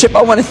 Well, Chip,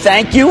 I want to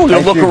thank you. We're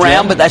going to look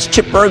around, but that's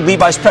Chip Bergh,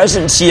 Levi's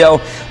president and CEO.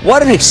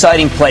 What an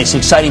exciting place,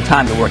 exciting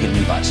time to work at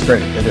Levi's.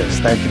 Great, it is.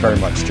 Thank you very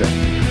much, Jim.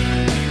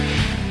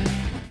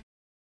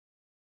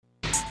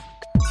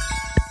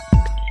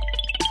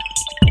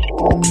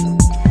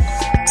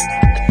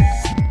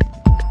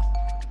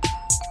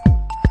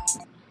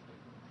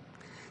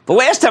 The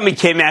last time we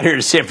came out here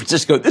to San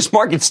Francisco, this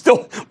market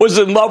still was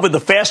in love with the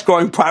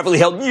fast-growing privately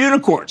held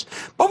unicorns.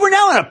 But we're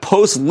now in a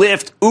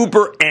post-Lyft,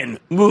 Uber, and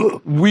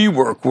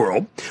WeWork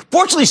world.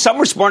 Fortunately, some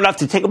were smart enough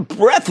to take a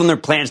breath from their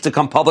plans to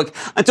come public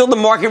until the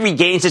market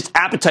regains its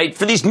appetite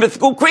for these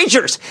mythical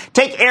creatures.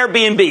 Take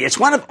Airbnb. It's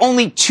one of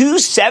only 2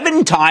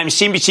 7-time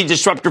CNBC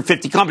Disruptor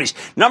 50 companies.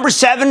 Number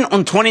 7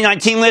 on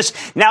 2019 list,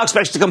 now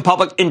expects to come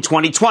public in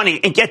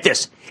 2020. And get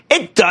this,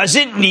 it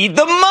doesn't need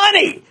the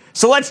money.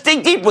 So let's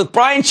dig deep with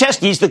Brian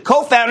Chesky. He's the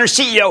co-founder,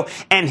 CEO,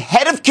 and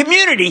head of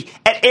community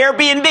at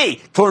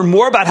Airbnb to learn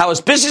more about how his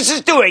business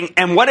is doing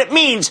and what it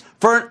means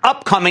for an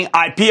upcoming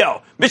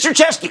IPO. Mr.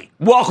 Chesky,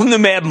 welcome to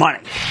Mad Money.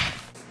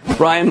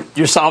 Brian,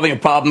 you're solving a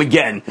problem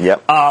again.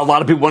 Yep. A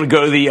lot of people want to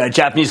go to the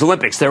Japanese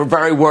Olympics. They're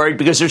very worried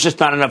because there's just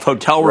not enough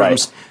hotel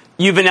rooms. Right.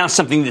 You've announced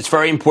something that's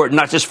very important,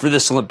 not just for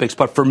this Olympics,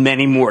 but for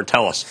many more.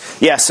 Tell us.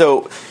 Yeah,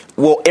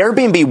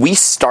 Airbnb, we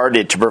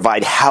started to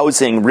provide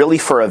housing really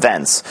for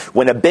events.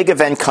 When a big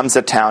event comes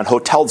to town,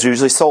 hotels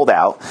usually sold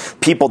out.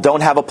 People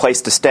don't have a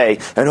place to stay,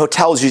 and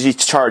hotels usually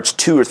charge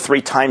 2 or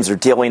 3 times their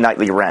daily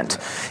nightly rent.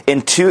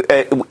 And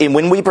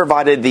when we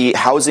provided the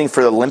housing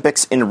for the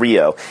Olympics in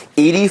Rio,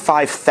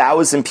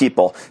 85,000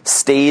 people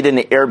stayed in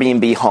an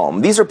Airbnb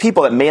home. These are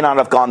people that may not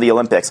have gone to the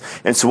Olympics.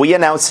 And so we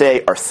announced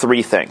today are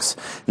 3 things.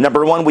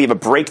 Number 1, we have a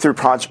breakthrough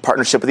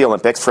partnership with the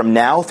Olympics from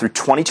now through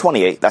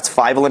 2028. That's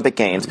 5 Olympic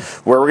Games,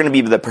 where we're going to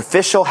be the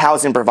official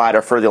housing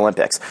provider for the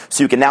Olympics.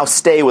 So you can now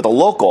stay with a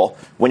local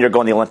when you're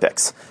going to the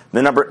Olympics.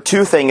 The number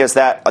 2 thing is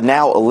that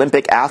now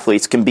Olympic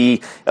athletes can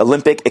be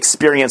Olympic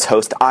experience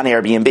host on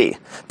Airbnb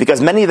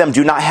because many of them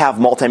do not have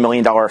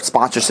multi-million-dollar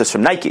sponsorships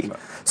from Nike.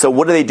 So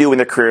what do they do when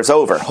their career is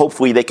over?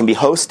 Hopefully they can be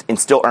host and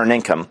still earn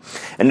income.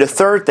 And the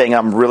third thing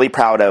I'm really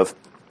proud of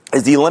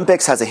is the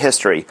Olympics has a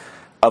history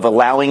of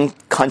allowing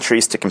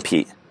countries to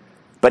compete.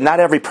 But not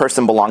every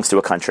person belongs to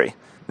a country.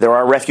 There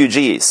are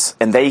refugees,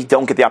 and they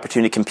don't get the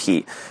opportunity to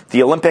compete.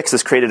 The Olympics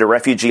has created a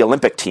refugee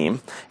Olympic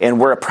team, and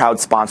we're a proud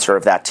sponsor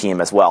of that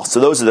team as well. So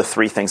those are the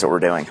 3 things that we're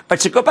doing.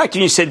 But so go back to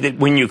you said that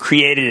when you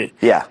created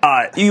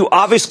it, you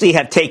obviously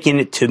have taken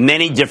it to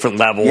many different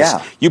levels.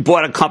 Yeah. You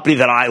bought a company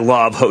that I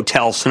love,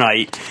 Hotels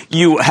Tonight.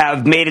 You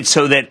have made it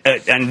so that,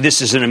 and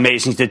this is an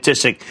amazing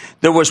statistic,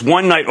 there was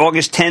one night,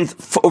 August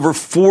 10th, over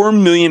 4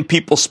 million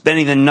people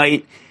spending the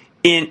night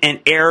in an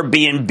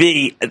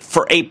Airbnb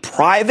for a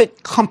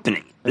private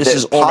company. This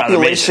is the all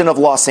population of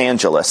Los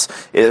Angeles,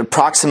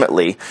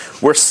 approximately,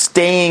 were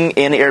staying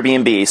in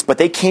Airbnbs, but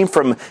they came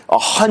from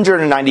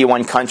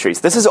 191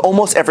 countries. This is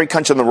almost every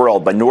country in the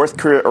world, but North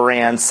Korea,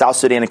 Iran, South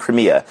Sudan, and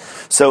Crimea.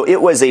 So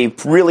it was a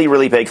really,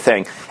 really big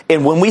thing.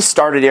 And when we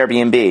started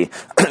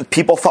Airbnb,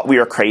 people thought we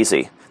were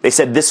crazy. They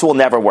said, this will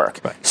never work.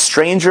 Right.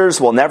 Strangers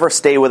will never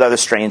stay with other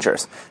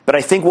strangers. But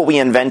I think what we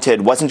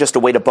invented wasn't just a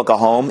way to book a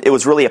home. It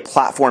was really a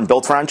platform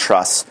built around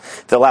trust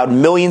that allowed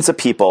millions of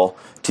people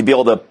to be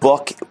able to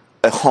book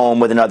a home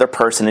with another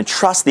person and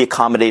trust the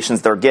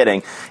accommodations they're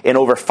getting. And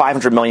over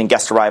 500 million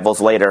guest arrivals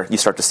later, you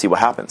start to see what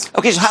happens.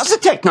 Okay, so how's the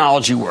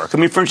technology work? I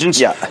mean, for instance,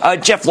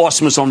 Jeff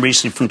Lawson was on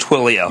recently from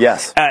Twilio.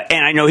 Yes.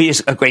 And I know he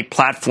has a great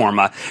platform.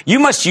 You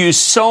must use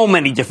so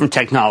many different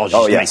technologies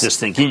to make this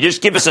thing. Can you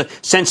just give us a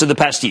sense of the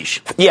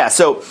pastiche? Yeah,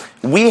 so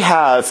we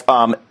have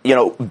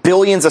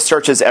billions of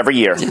searches every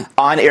year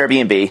on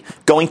Airbnb,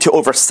 going to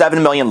over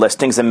 7 million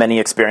listings and many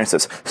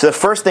experiences. So the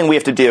first thing we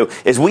have to do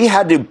is we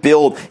had to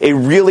build a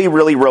really,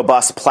 really robust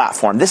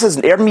platform.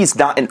 Airbnb is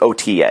not an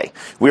OTA.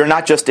 We are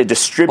not just a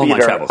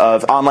distributor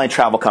of online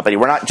travel company.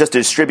 We're not just a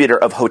distributor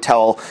of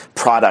hotel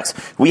products.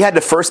 We had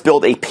to first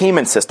build a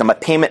payment system, a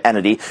payment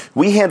entity.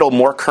 We handle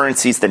more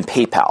currencies than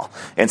PayPal.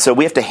 And so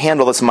we have to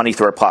handle this money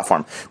through our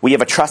platform. We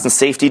have a trust and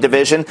safety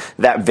division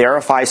that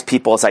verifies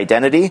people's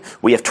identity.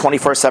 We have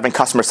 24/7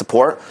 customer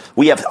support.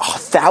 We have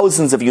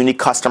thousands of unique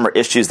customer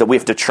issues that we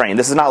have to train.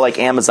 This is not like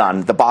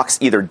Amazon. The box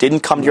either didn't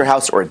come to your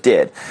house or it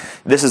did.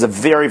 This is a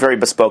very, very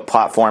bespoke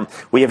platform.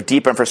 We have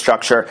deep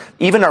infrastructure.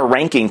 Even our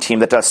ranking team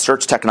that does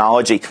search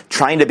technology,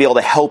 trying to be able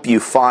to help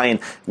you find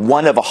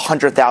one of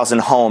 100,000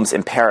 homes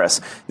in Paris.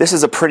 This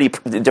is a pretty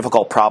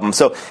difficult problem.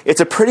 So it's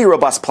a pretty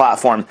robust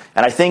platform,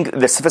 and I think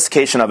the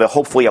sophistication of it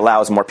hopefully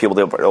allows more people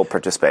to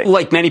participate.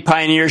 Like many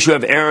pioneers, you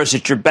have arrows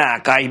at your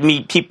back. I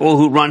meet people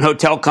who run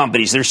hotel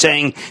companies. They're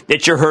saying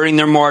that you're hurting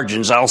their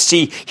margins. I'll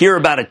hear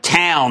about a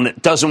town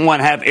that doesn't want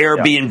to have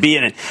Airbnb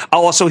in it.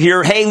 I'll also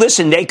hear, hey,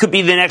 listen, they could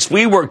be the next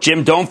WeWork,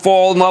 Jim. Don't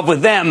fall in love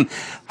with them.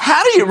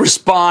 How do you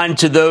respond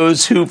to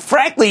those who,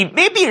 frankly,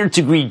 maybe are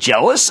to a degree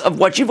jealous of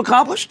what you've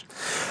accomplished?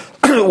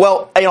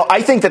 Well,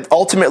 I think that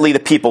ultimately the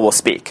people will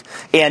speak.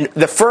 And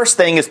the first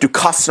thing is, do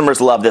customers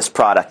love this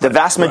product? The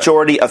vast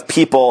majority of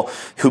people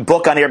who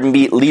book on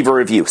Airbnb leave a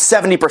review,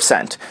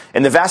 70%.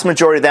 And the vast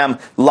majority of them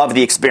love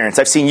the experience.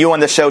 I've seen you on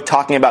the show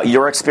talking about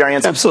your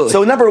experience. Absolutely.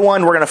 So number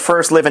one, we're going to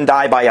first live and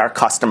die by our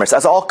customers,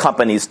 as all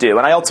companies do.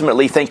 And I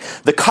ultimately think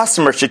the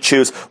customer should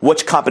choose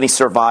which companies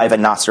survive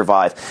and not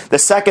survive. The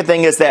second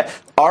thing is that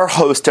our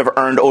hosts have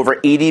earned over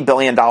 $80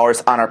 billion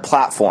on our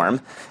platform,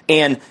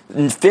 and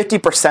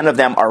 50% of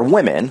them are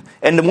women,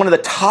 and one of the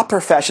top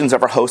professions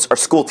of our hosts are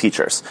school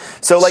teachers.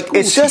 So,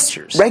 it's just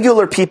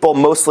regular people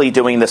mostly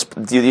doing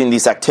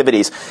these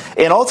activities.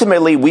 And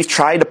ultimately, we've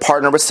tried to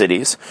partner with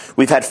cities.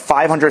 We've had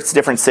 500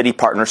 different city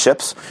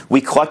partnerships.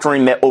 We collect and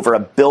remit over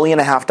 $1.5 billion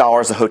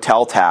of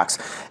hotel tax.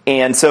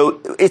 And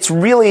so it's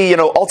really,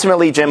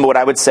 ultimately, Jim, what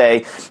I would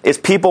say is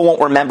people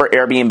won't remember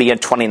Airbnb in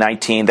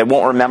 2019. They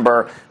won't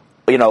remember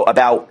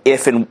about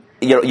if and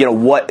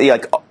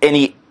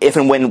if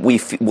and when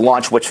we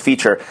launch which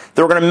feature.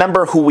 They're going to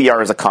remember who we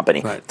are as a company.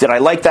 Right. Did I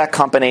like that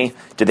company?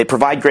 Did they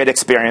provide great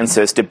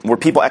experiences? Were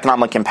people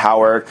economically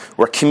empowered?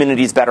 Were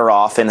communities better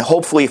off? And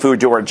hopefully, if we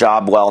do our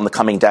job well in the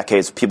coming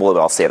decades, people will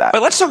all say that.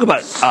 But let's talk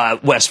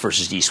about West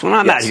versus East. When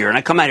I'm out here, and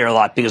I come out here a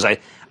lot because I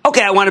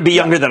want to be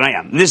younger than I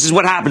am. This is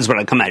what happens when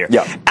I come out here.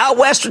 Yeah. Out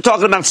West, you're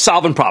talking about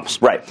solving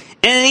problems. Right.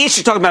 And in the East,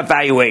 you're talking about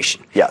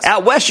valuation. Yes.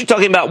 Out West, you're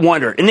talking about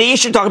wonder. In the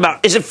East, you're talking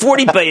about, is it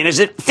 40 billion? Is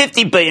it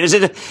 50 billion? Is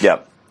it...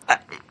 Yep.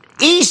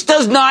 East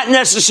does not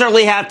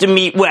necessarily have to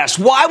meet West.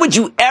 Why would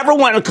you ever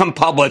want to come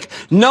public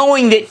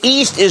knowing that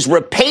East is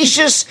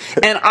rapacious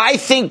and, I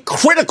think,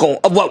 critical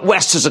of what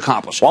West has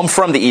accomplished? Well, I'm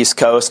from the East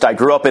Coast. I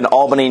grew up in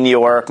Albany, New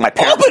York.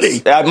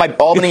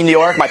 Albany, New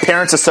York. My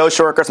parents are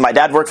social workers. My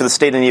dad worked for the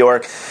state of New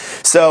York.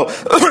 So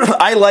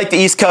I like the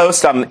East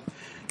Coast. I'm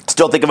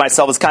still think of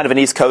myself as kind of an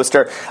East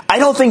Coaster. I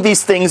don't think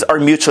these things are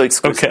mutually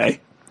exclusive. Okay.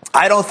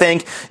 I don't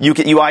think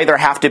you either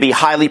have to be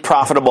highly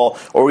profitable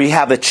or you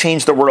have to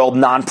change the world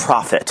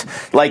nonprofit.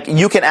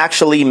 You can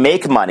actually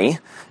make money,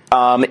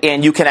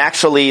 and you can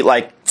actually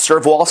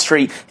serve Wall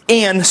Street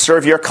and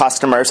serve your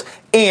customers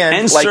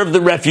and serve the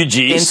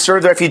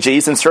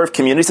refugees and serve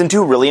communities and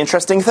do really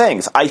interesting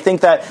things. I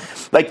think that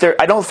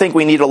I don't think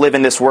we need to live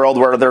in this world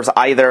where there's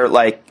either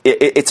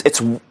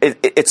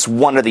it's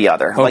one or the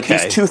other. Okay.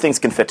 These two things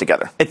can fit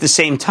together. At the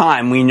same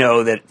time, we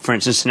know that, for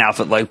instance, an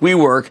outfit like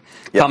WeWork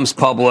comes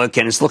public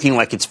and it's looking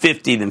like it's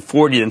 50, then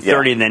 40, then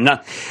 30, and then none.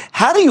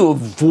 How do you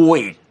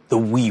avoid the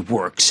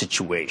WeWork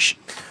situation?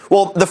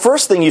 Well, the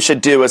first thing you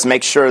should do is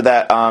make sure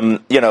that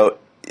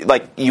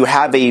like you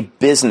have a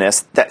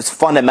business that's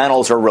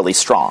fundamentals are really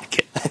strong.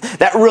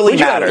 That really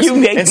matters. You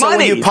make and so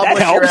money. when you publish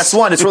your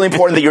S1, it's really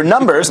important that your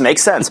numbers make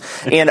sense.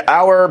 And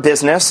our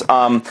business,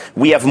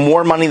 we have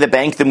more money in the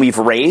bank than we've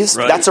raised.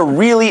 Right. That's a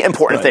really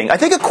important thing. I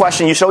think a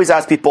question you should always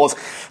ask people is,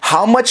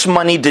 how much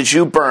money did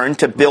you burn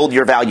to build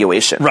your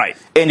valuation? Right.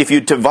 And if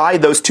you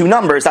divide those two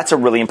numbers, that's a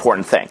really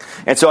important thing.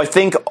 And so I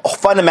think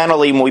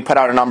fundamentally when we put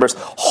out our numbers,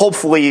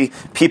 hopefully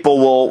people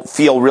will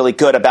feel really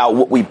good about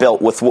what we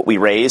built with what we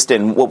raised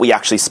and what we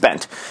actually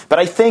spent. But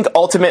I think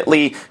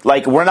ultimately,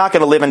 like, we're not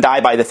going to live and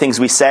die by the things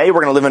we say.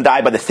 We're going to live and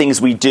die by the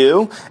things we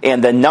do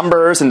and the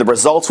numbers and the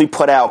results we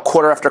put out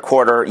quarter after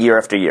quarter, year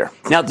after year.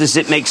 Now, does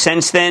it make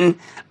sense then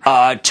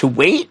to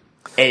wait?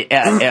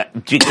 Because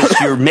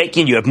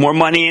you have more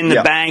money in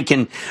the bank,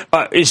 and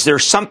is there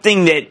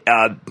something that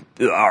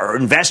are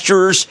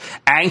investors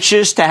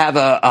anxious to have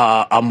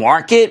a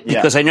market?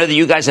 Because I know that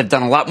you guys have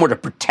done a lot more to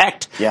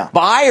protect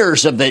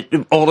buyers of it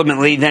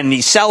ultimately than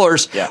these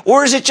sellers.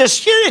 Or is it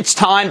just it's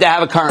time to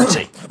have a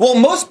currency? Well,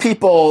 most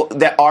people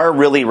that are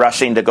really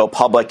rushing to go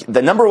public,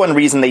 the number one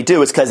reason they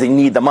do is because they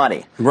need the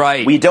money.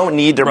 Right. We don't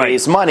need to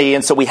raise money,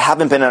 and so we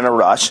haven't been in a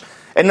rush.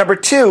 And number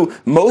two,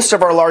 most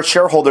of our large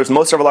shareholders,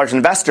 most of our large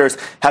investors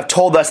have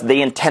told us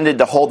they intended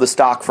to hold the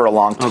stock for a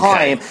long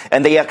time,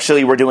 and they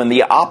actually were doing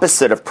the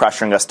opposite of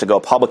pressuring us to go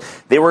public.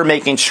 They were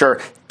making sure,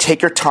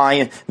 take your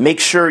time, make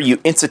sure you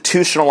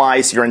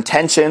institutionalize your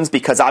intentions,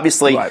 because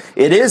obviously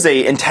it is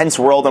an intense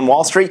world in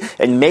Wall Street,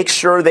 and make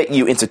sure that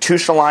you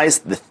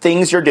institutionalize the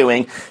things you're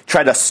doing,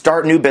 try to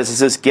start new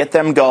businesses, get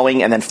them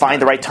going, and then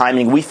find the right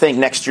timing. We think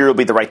next year will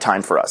be the right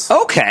time for us.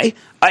 Okay.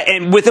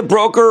 And with a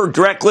broker or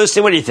direct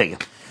listing, what do you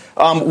think?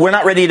 We're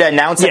not ready to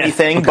announce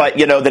anything, but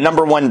the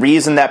number one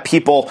reason that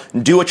people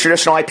do a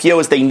traditional IPO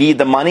is they need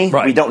the money.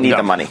 We don't need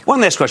the money.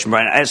 One last question,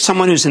 Brian. As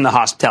someone who's in the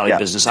hospitality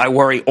business, I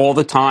worry all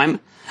the time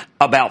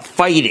about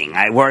fighting.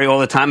 I worry all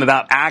the time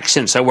about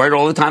accidents. I worry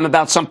all the time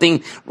about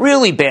something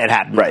really bad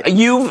happening.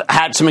 You've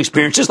had some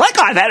experiences, like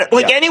I've had it,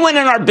 like anyone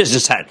in our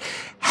business had.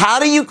 How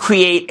do you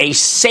create a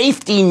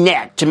safety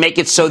net to make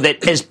it so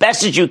that, as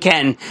best as you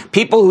can,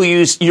 people who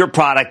use your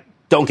product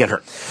don't get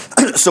hurt?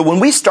 So when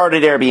we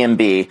started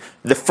Airbnb,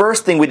 the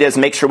first thing we did is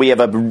make sure we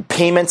have a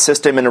payment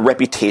system and a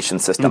reputation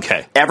system.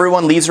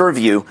 Everyone leaves a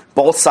review,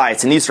 both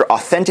sides, and these are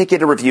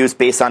authenticated reviews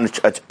based on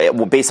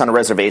a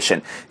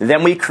reservation.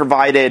 Then we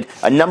provided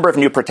a number of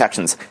new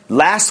protections.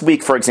 Last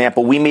week, for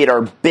example, we made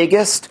our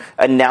biggest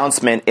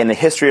announcement in the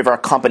history of our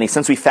company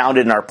since we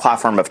founded in our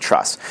platform of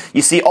trust.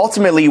 You see,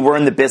 ultimately, we're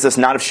in the business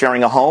not of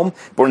sharing a home,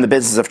 but we're in the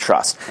business of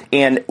trust.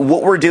 And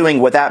what we're doing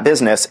with that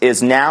business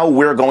is now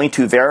we're going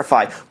to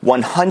verify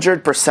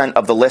 100%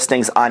 of the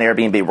listings on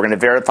Airbnb. We're going to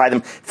verify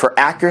them for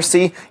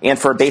accuracy and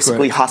for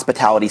basically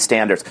hospitality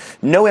standards.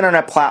 No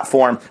internet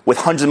platform with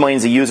hundreds of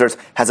millions of users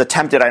has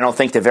attempted, I don't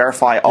think, to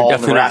verify all the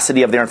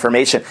veracity of their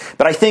information.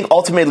 But I think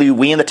ultimately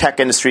we in the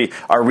tech industry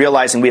are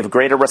realizing we have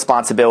greater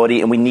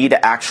responsibility and we need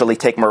to actually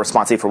take more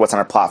responsibility for what's on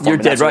our platform. You're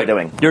dead right.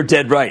 You're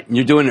dead right.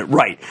 You're doing it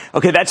right.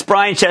 Okay, that's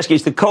Brian Chesky.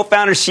 He's the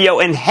co-founder,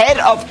 CEO, and head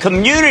of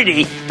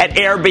community at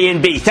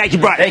Airbnb. Thank you,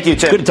 Brian. Thank you,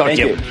 Tim. Good to talk to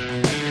you.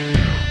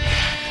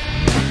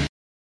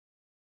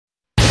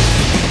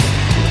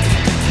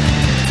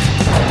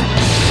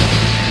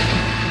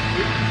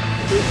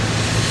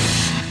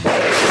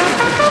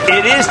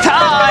 It is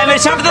time.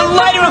 It's time for the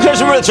lightning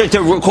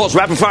round. We're calls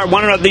rapid fire.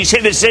 One of these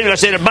hit this. I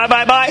say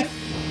bye.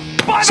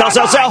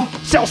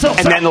 Sell.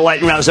 And then the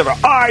lightning round is over.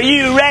 Are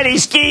you ready,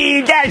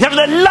 Ski Daddy? Time for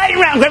the lightning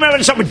round. We're going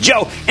to start with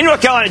Joe in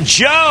North Carolina.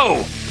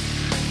 Joe.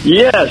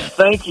 Yes,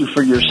 thank you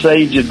for your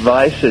sage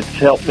advice. It's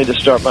helped me to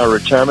start my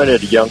retirement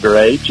at a younger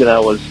age, and I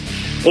was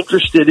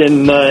interested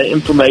in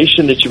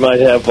information that you might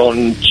have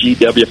on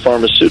GW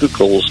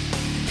Pharmaceuticals.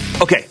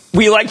 Okay,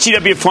 we like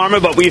GW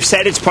Pharma, but we've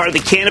said it's part of the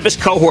cannabis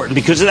cohort, and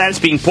because of that, it's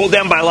being pulled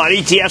down by a lot of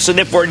ETFs, so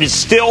therefore it is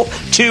still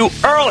too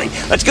early.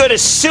 Let's go to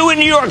Sue in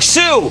New York.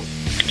 Sue.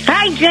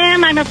 Hi,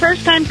 Jim. I'm a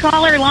first-time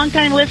caller,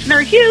 long-time listener,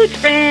 huge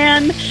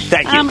fan.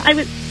 Thank you.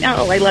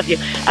 I love you.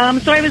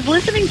 So I was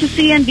listening to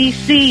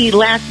CNBC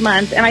last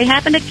month, and I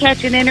happened to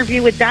catch an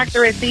interview with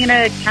Dr.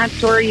 Athena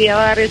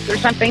Kantoriadis or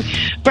something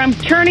from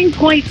Turning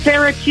Point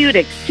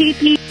Therapeutics,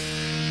 TP.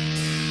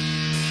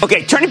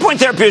 Okay, Turning Point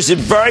Therapeutics is a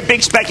very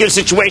big speculative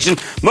situation.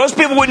 Most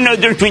people wouldn't know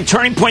the difference between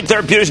Turning Point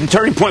Therapeutics and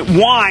Turning Point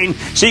Wine,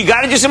 so you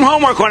got to do some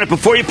homework on it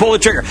before you pull the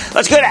trigger.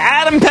 Let's go to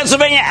Adam,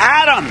 Pennsylvania.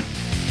 Adam.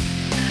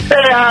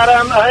 Hey,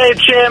 Adam. Hey,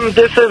 Jim.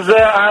 This is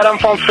Adam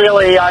from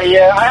Philly.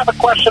 I have a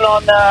question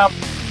on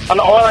an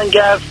oil and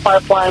gas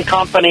pipeline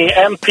company,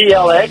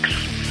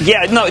 MPLX.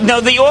 Yeah,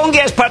 no, the oil and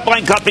gas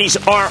pipeline companies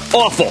are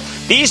awful.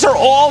 These are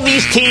all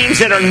these teams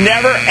that are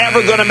never,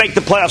 ever going to make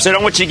the playoffs. I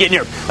don't want you to get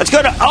near. Let's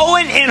go to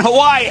Owen in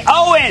Hawaii.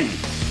 Owen!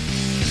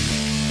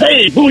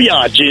 Hey,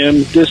 booyah,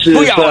 Jim. This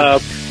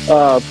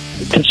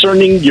is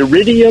concerning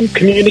Iridium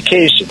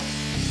Communication.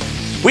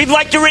 We've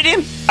liked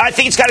Iridium. I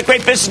think it's got a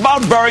great business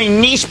model, very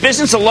niche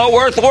business, a low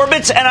Earth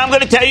orbits, and I'm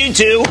going to tell you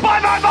to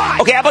bye.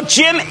 Okay, how about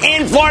Jim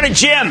in Florida?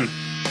 Jim.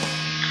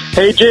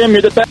 Hey, Jim,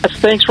 you're the best.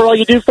 Thanks for all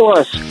you do for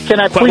us. Can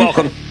I please?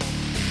 Welcome.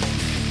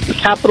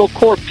 Capital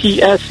Corp,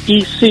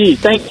 PSEC.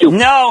 Thank you.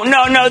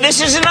 No.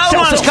 This is another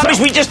one of those companies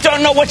we just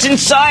don't know what's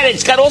inside it.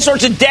 It's got all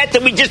sorts of debt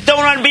that we just don't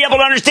want to be able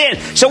to understand.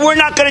 So we're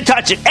not going to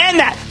touch it. And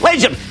that,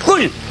 ladies and gentlemen,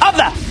 conclusion of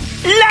the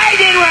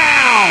Lightning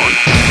Round.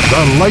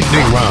 The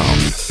Lightning Round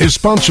is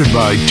sponsored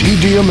by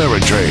TD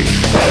Ameritrade.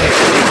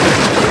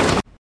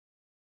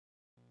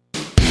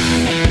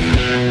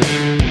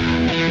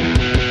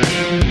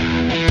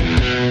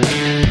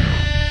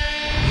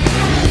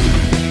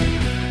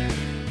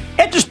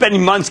 After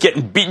spending months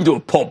getting beaten to a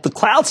pulp, the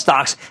cloud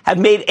stocks have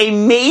made a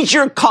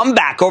major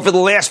comeback over the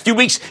last few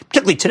weeks,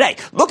 particularly today.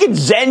 Look at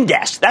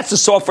Zendesk. That's the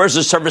software as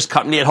a service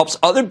company that helps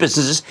other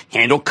businesses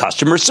handle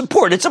customer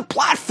support. It's a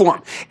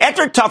platform.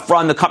 After a tough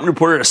run, the company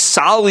reported a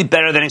solidly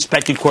better than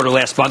expected quarter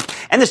last month,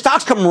 and the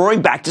stocks come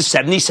roaring back to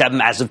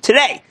 77 as of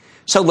today.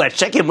 So let's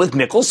check in with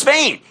Mikkel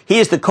Svane. He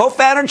is the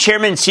co-founder,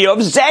 chairman, and CEO of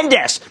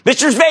Zendesk.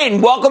 Mr.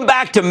 Svane, welcome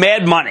back to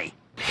Mad Money.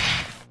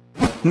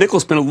 Mikkel,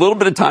 it's been a little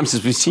bit of time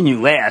since we've seen you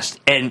last,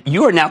 and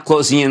you are now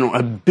closing in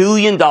on $1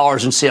 billion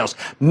in sales.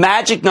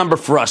 Magic number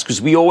for us,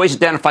 because we always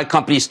identify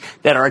companies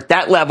that are at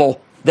that level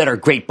that are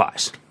great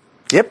buys.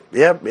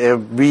 Yep.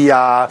 We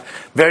are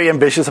very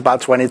ambitious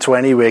about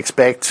 2020. We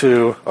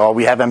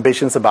we have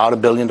ambitions about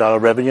 $1 billion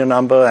revenue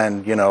number,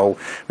 and, we're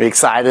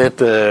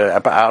excited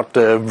about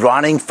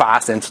running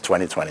fast into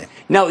 2020.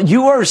 Now,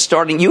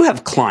 you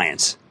have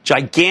clients.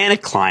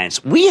 Gigantic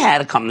clients. We had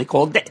a company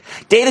called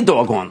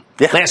Datadog on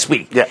last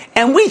week,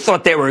 and we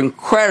thought they were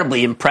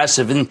incredibly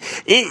impressive. And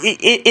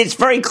it's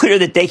very clear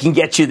that they can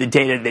get you the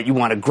data that you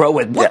want to grow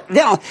with.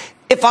 Now,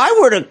 if I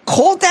were to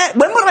call that,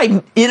 when would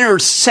I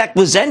intersect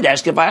with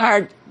Zendesk if I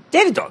hired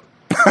Datadog?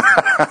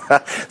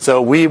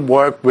 So we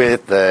work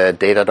with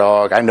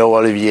Datadog. I know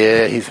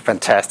Olivier. He's a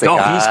fantastic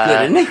guy. He's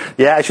good, isn't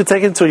he? Yeah, I should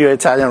take him to your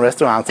Italian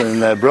restaurant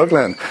in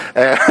Brooklyn.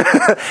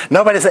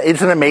 No, but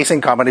it's an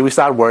amazing company. We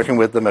started working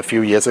with them a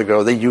few years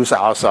ago. They use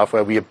our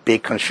software. We're a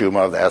big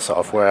consumer of their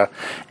software.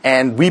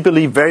 And we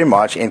believe very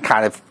much in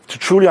to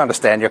truly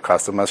understand your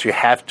customers, you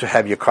have to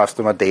have your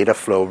customer data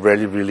flow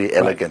really, really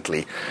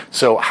elegantly.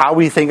 So how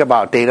we think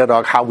about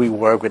Datadog, how we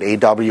work with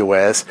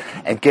AWS,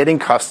 and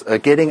getting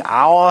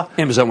our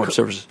Amazon Web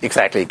Services.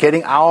 Exactly.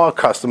 Getting our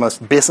customers,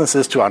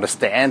 businesses to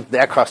understand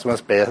their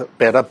customers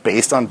better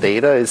based on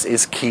data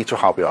is key to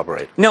how we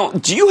operate. Now,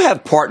 do you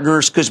have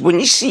partners? Because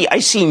I see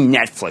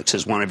Netflix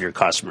as one of your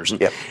customers.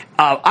 And,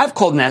 I've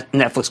called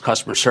Netflix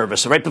customer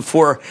service. Right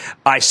before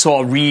I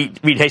saw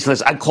Reed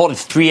Hastings, I called it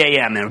 3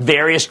 a.m. in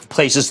various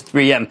places.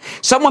 3 a.m.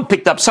 Someone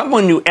picked up,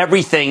 someone knew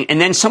everything,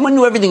 and then someone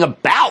knew everything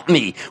about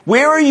me.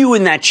 Where are you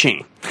in that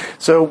chain?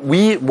 So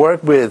we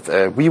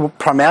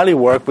primarily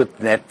work with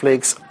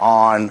Netflix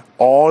on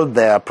all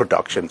their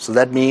production. So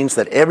that means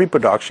that every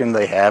production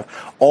they have,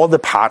 all the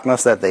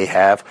partners that they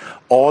have,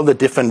 all the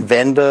different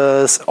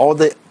vendors, all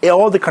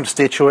the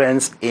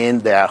constituents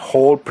in their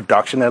whole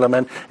production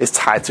element is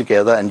tied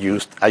together and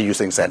are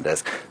using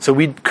Zendesk. So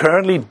we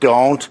currently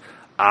don't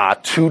are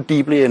too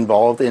deeply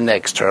involved in the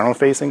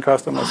external-facing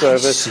customer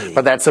service,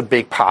 but that's a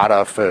big part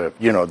of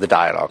the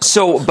dialogue.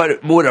 So,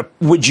 but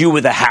would you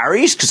with a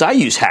Harry's? Because I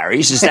use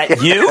Harry's. Is that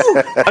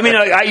you? I mean,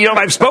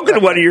 I've spoken to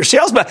one of your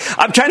sales, but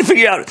I'm trying to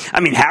figure out. I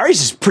mean,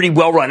 Harry's is a pretty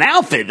well-run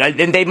outfit,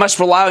 and they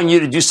must rely on you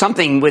to do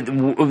something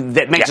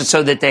that makes it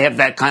so that they have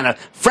that kind of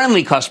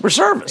friendly customer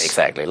service.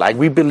 Exactly. Like,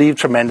 we believe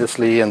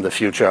tremendously in the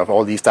future of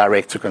all these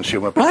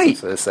direct-to-consumer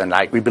businesses, and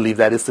we believe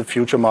that is the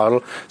future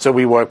model. So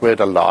we work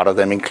with a lot of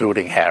them,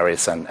 including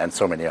Harry's and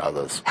so many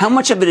others. How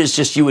much of it is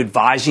just you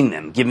advising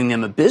them, giving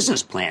them a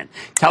business plan,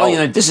 telling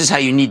them that this is how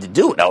you need to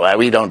do it? No,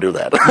 we don't do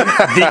that.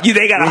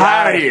 They got to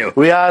hire you.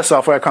 We are a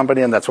software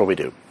company, and that's what we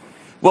do.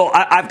 Well,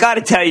 I've got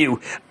to tell you,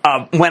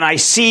 when I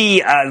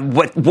see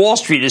what Wall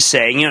Street is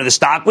saying, the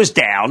stock was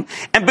down,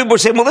 and people are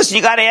saying, well, listen,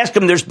 you got to ask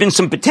them, there's been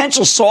some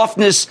potential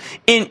softness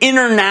in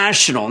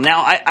international.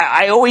 Now,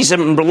 I always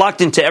am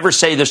reluctant to ever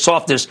say there's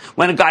softness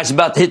when a guy's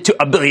about to hit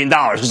 $1 billion,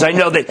 because I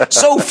know that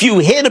so few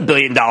hit $1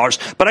 billion,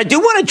 but I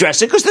do want to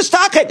address it because the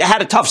stock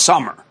had a tough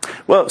summer.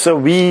 Well, so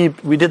we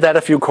did that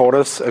a few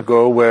quarters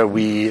ago where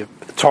we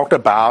talked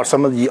about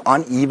some of the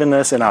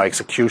unevenness in our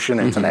execution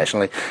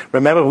internationally.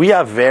 Remember, we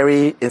are a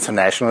very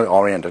internationally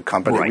oriented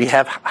company. Right. We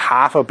have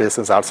half our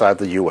business outside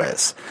the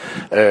U.S.,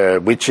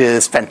 which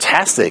is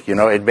fantastic.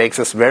 It makes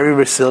us very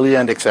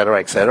resilient, et cetera,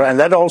 et cetera. And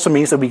that also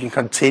means that we can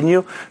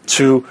continue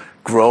to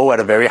grow at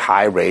a very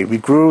high rate. We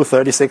grew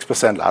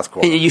 36% last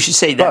quarter. And you should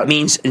say that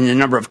means in the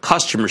number of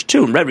customers,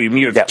 too. In revenue,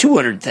 you have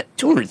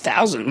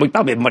 200,000. We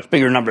probably have a much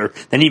bigger number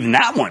than even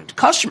that one,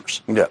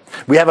 customers. Yeah.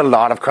 We have a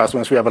lot of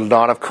customers. We have a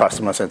lot of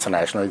customers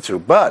internationally, too.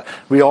 But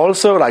we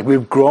also, we're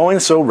growing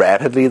so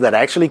rapidly that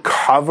actually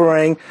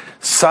covering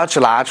such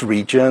large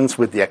regions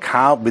with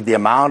the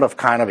amount of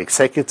kind of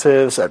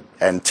executives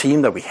and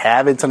team that we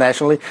have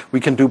internationally, we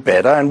can do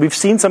better. And we've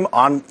seen some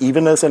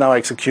unevenness in our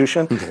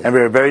execution, and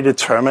we're very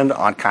determined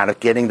on kind of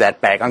getting that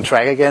back on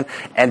track again.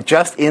 And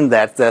just in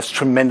that, there's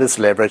tremendous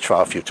leverage for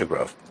our future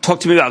growth.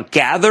 talk to me about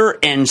Gather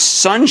and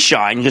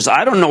Sunshine, because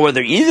I don't know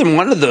whether either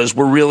one of those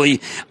were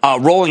really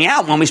rolling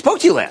out when we spoke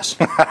to you last.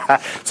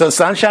 So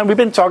Sunshine, we've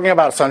been talking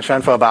about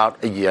Sunshine for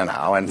about a year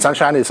now, and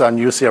Sunshine is our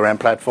new CRM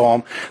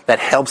platform that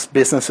helps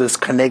businesses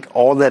connect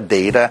all their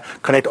data,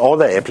 connect all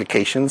their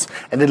applications,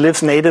 and it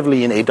lives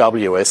natively in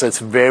AWS, so it's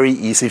very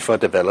easy for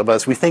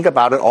developers. We think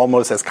about it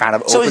almost as kind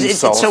of open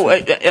source. So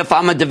if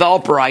I'm a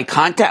developer, I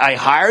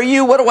hire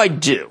you, what do I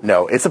do?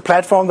 No, it's a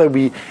platform that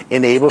we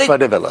enable for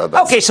developers.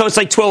 Okay, so it's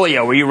like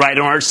Twilio, where you write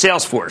on our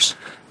Salesforce.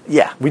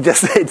 Yeah,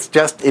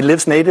 it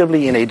lives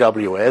natively in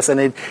AWS,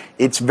 and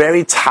it's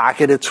very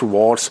targeted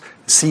towards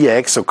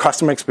CX, so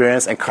customer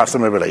experience and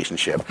customer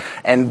relationship.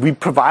 And we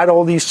provide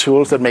all these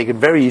tools that make it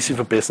very easy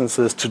for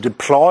businesses to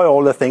deploy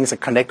all the things and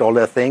connect all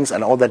their things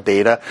and all that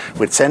data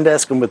with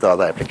Zendesk and with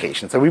other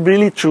applications. And we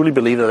really, truly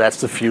believe that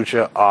that's the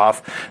future of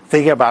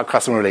thinking about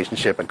customer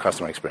relationship and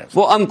customer experience.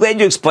 Well, I'm glad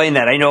you explained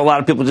that. I know a lot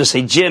of people just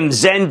say, Jim,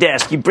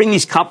 Zendesk, you bring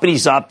these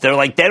companies up, they're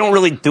like, they don't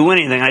really do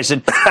anything. I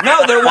said,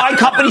 no, they're why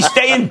companies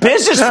stay in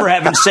business, for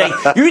heaven's sake.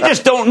 You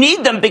just don't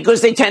need them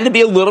because they tend to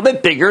be a little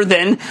bit bigger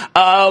than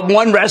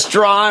one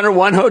restaurant or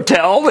one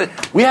hotel.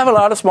 But we have a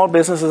lot of small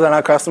businesses and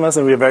our customers,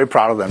 and we're very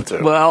proud of them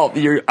too. Well,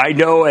 I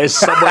know as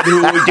someone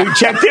who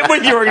checked in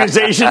with your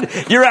organization,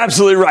 you're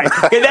absolutely right.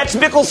 Okay, that's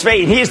Mikkel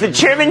Svane. He is the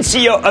chairman and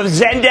CEO of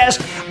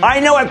Zendesk.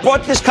 I know I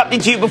brought this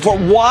company to you before.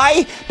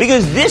 Why?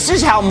 Because this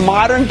is how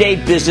modern day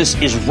business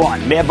is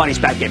run. Mad Money's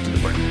back after the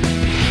break.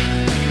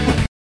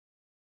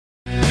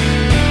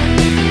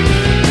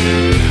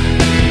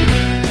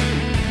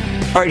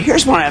 All right,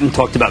 here's one I haven't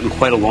talked about in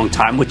quite a long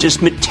time, which is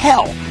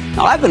Mattel.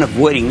 Now, I've been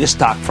avoiding this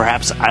stock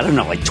perhaps,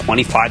 like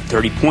 25,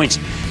 30 points,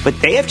 but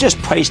they have just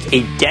priced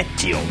a debt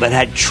deal that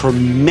had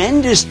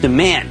tremendous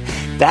demand.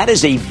 That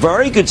is a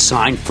very good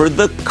sign for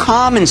the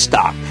common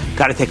stock.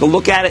 Got to take a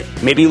look at it,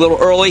 maybe a little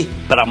early,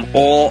 but I'm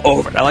all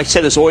over it. Like I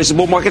said, there's always a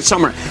bull market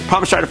somewhere.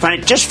 Promise to try to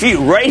find it just for you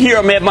right here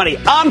on Mad Money.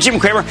 I'm Jim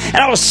Cramer, and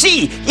I will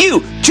see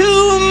you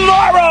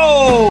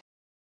tomorrow.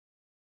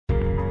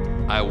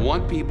 I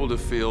want people to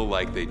feel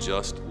like they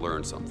just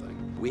learned something.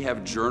 We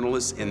have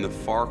journalists in the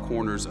far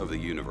corners of the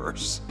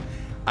universe.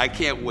 I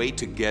can't wait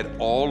to get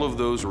all of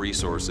those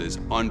resources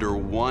under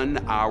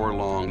 1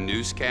 hour-long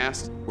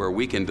newscast where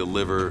we can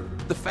deliver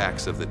the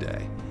facts of the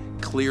day,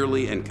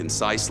 clearly and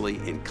concisely,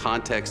 in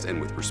context and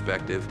with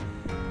perspective,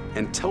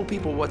 and tell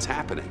people what's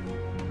happening,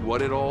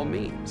 what it all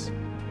means.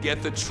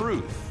 Get the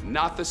truth,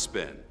 not the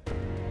spin.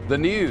 The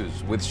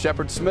News with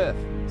Shepard Smith.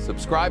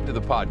 Subscribe to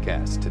the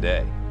podcast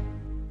today.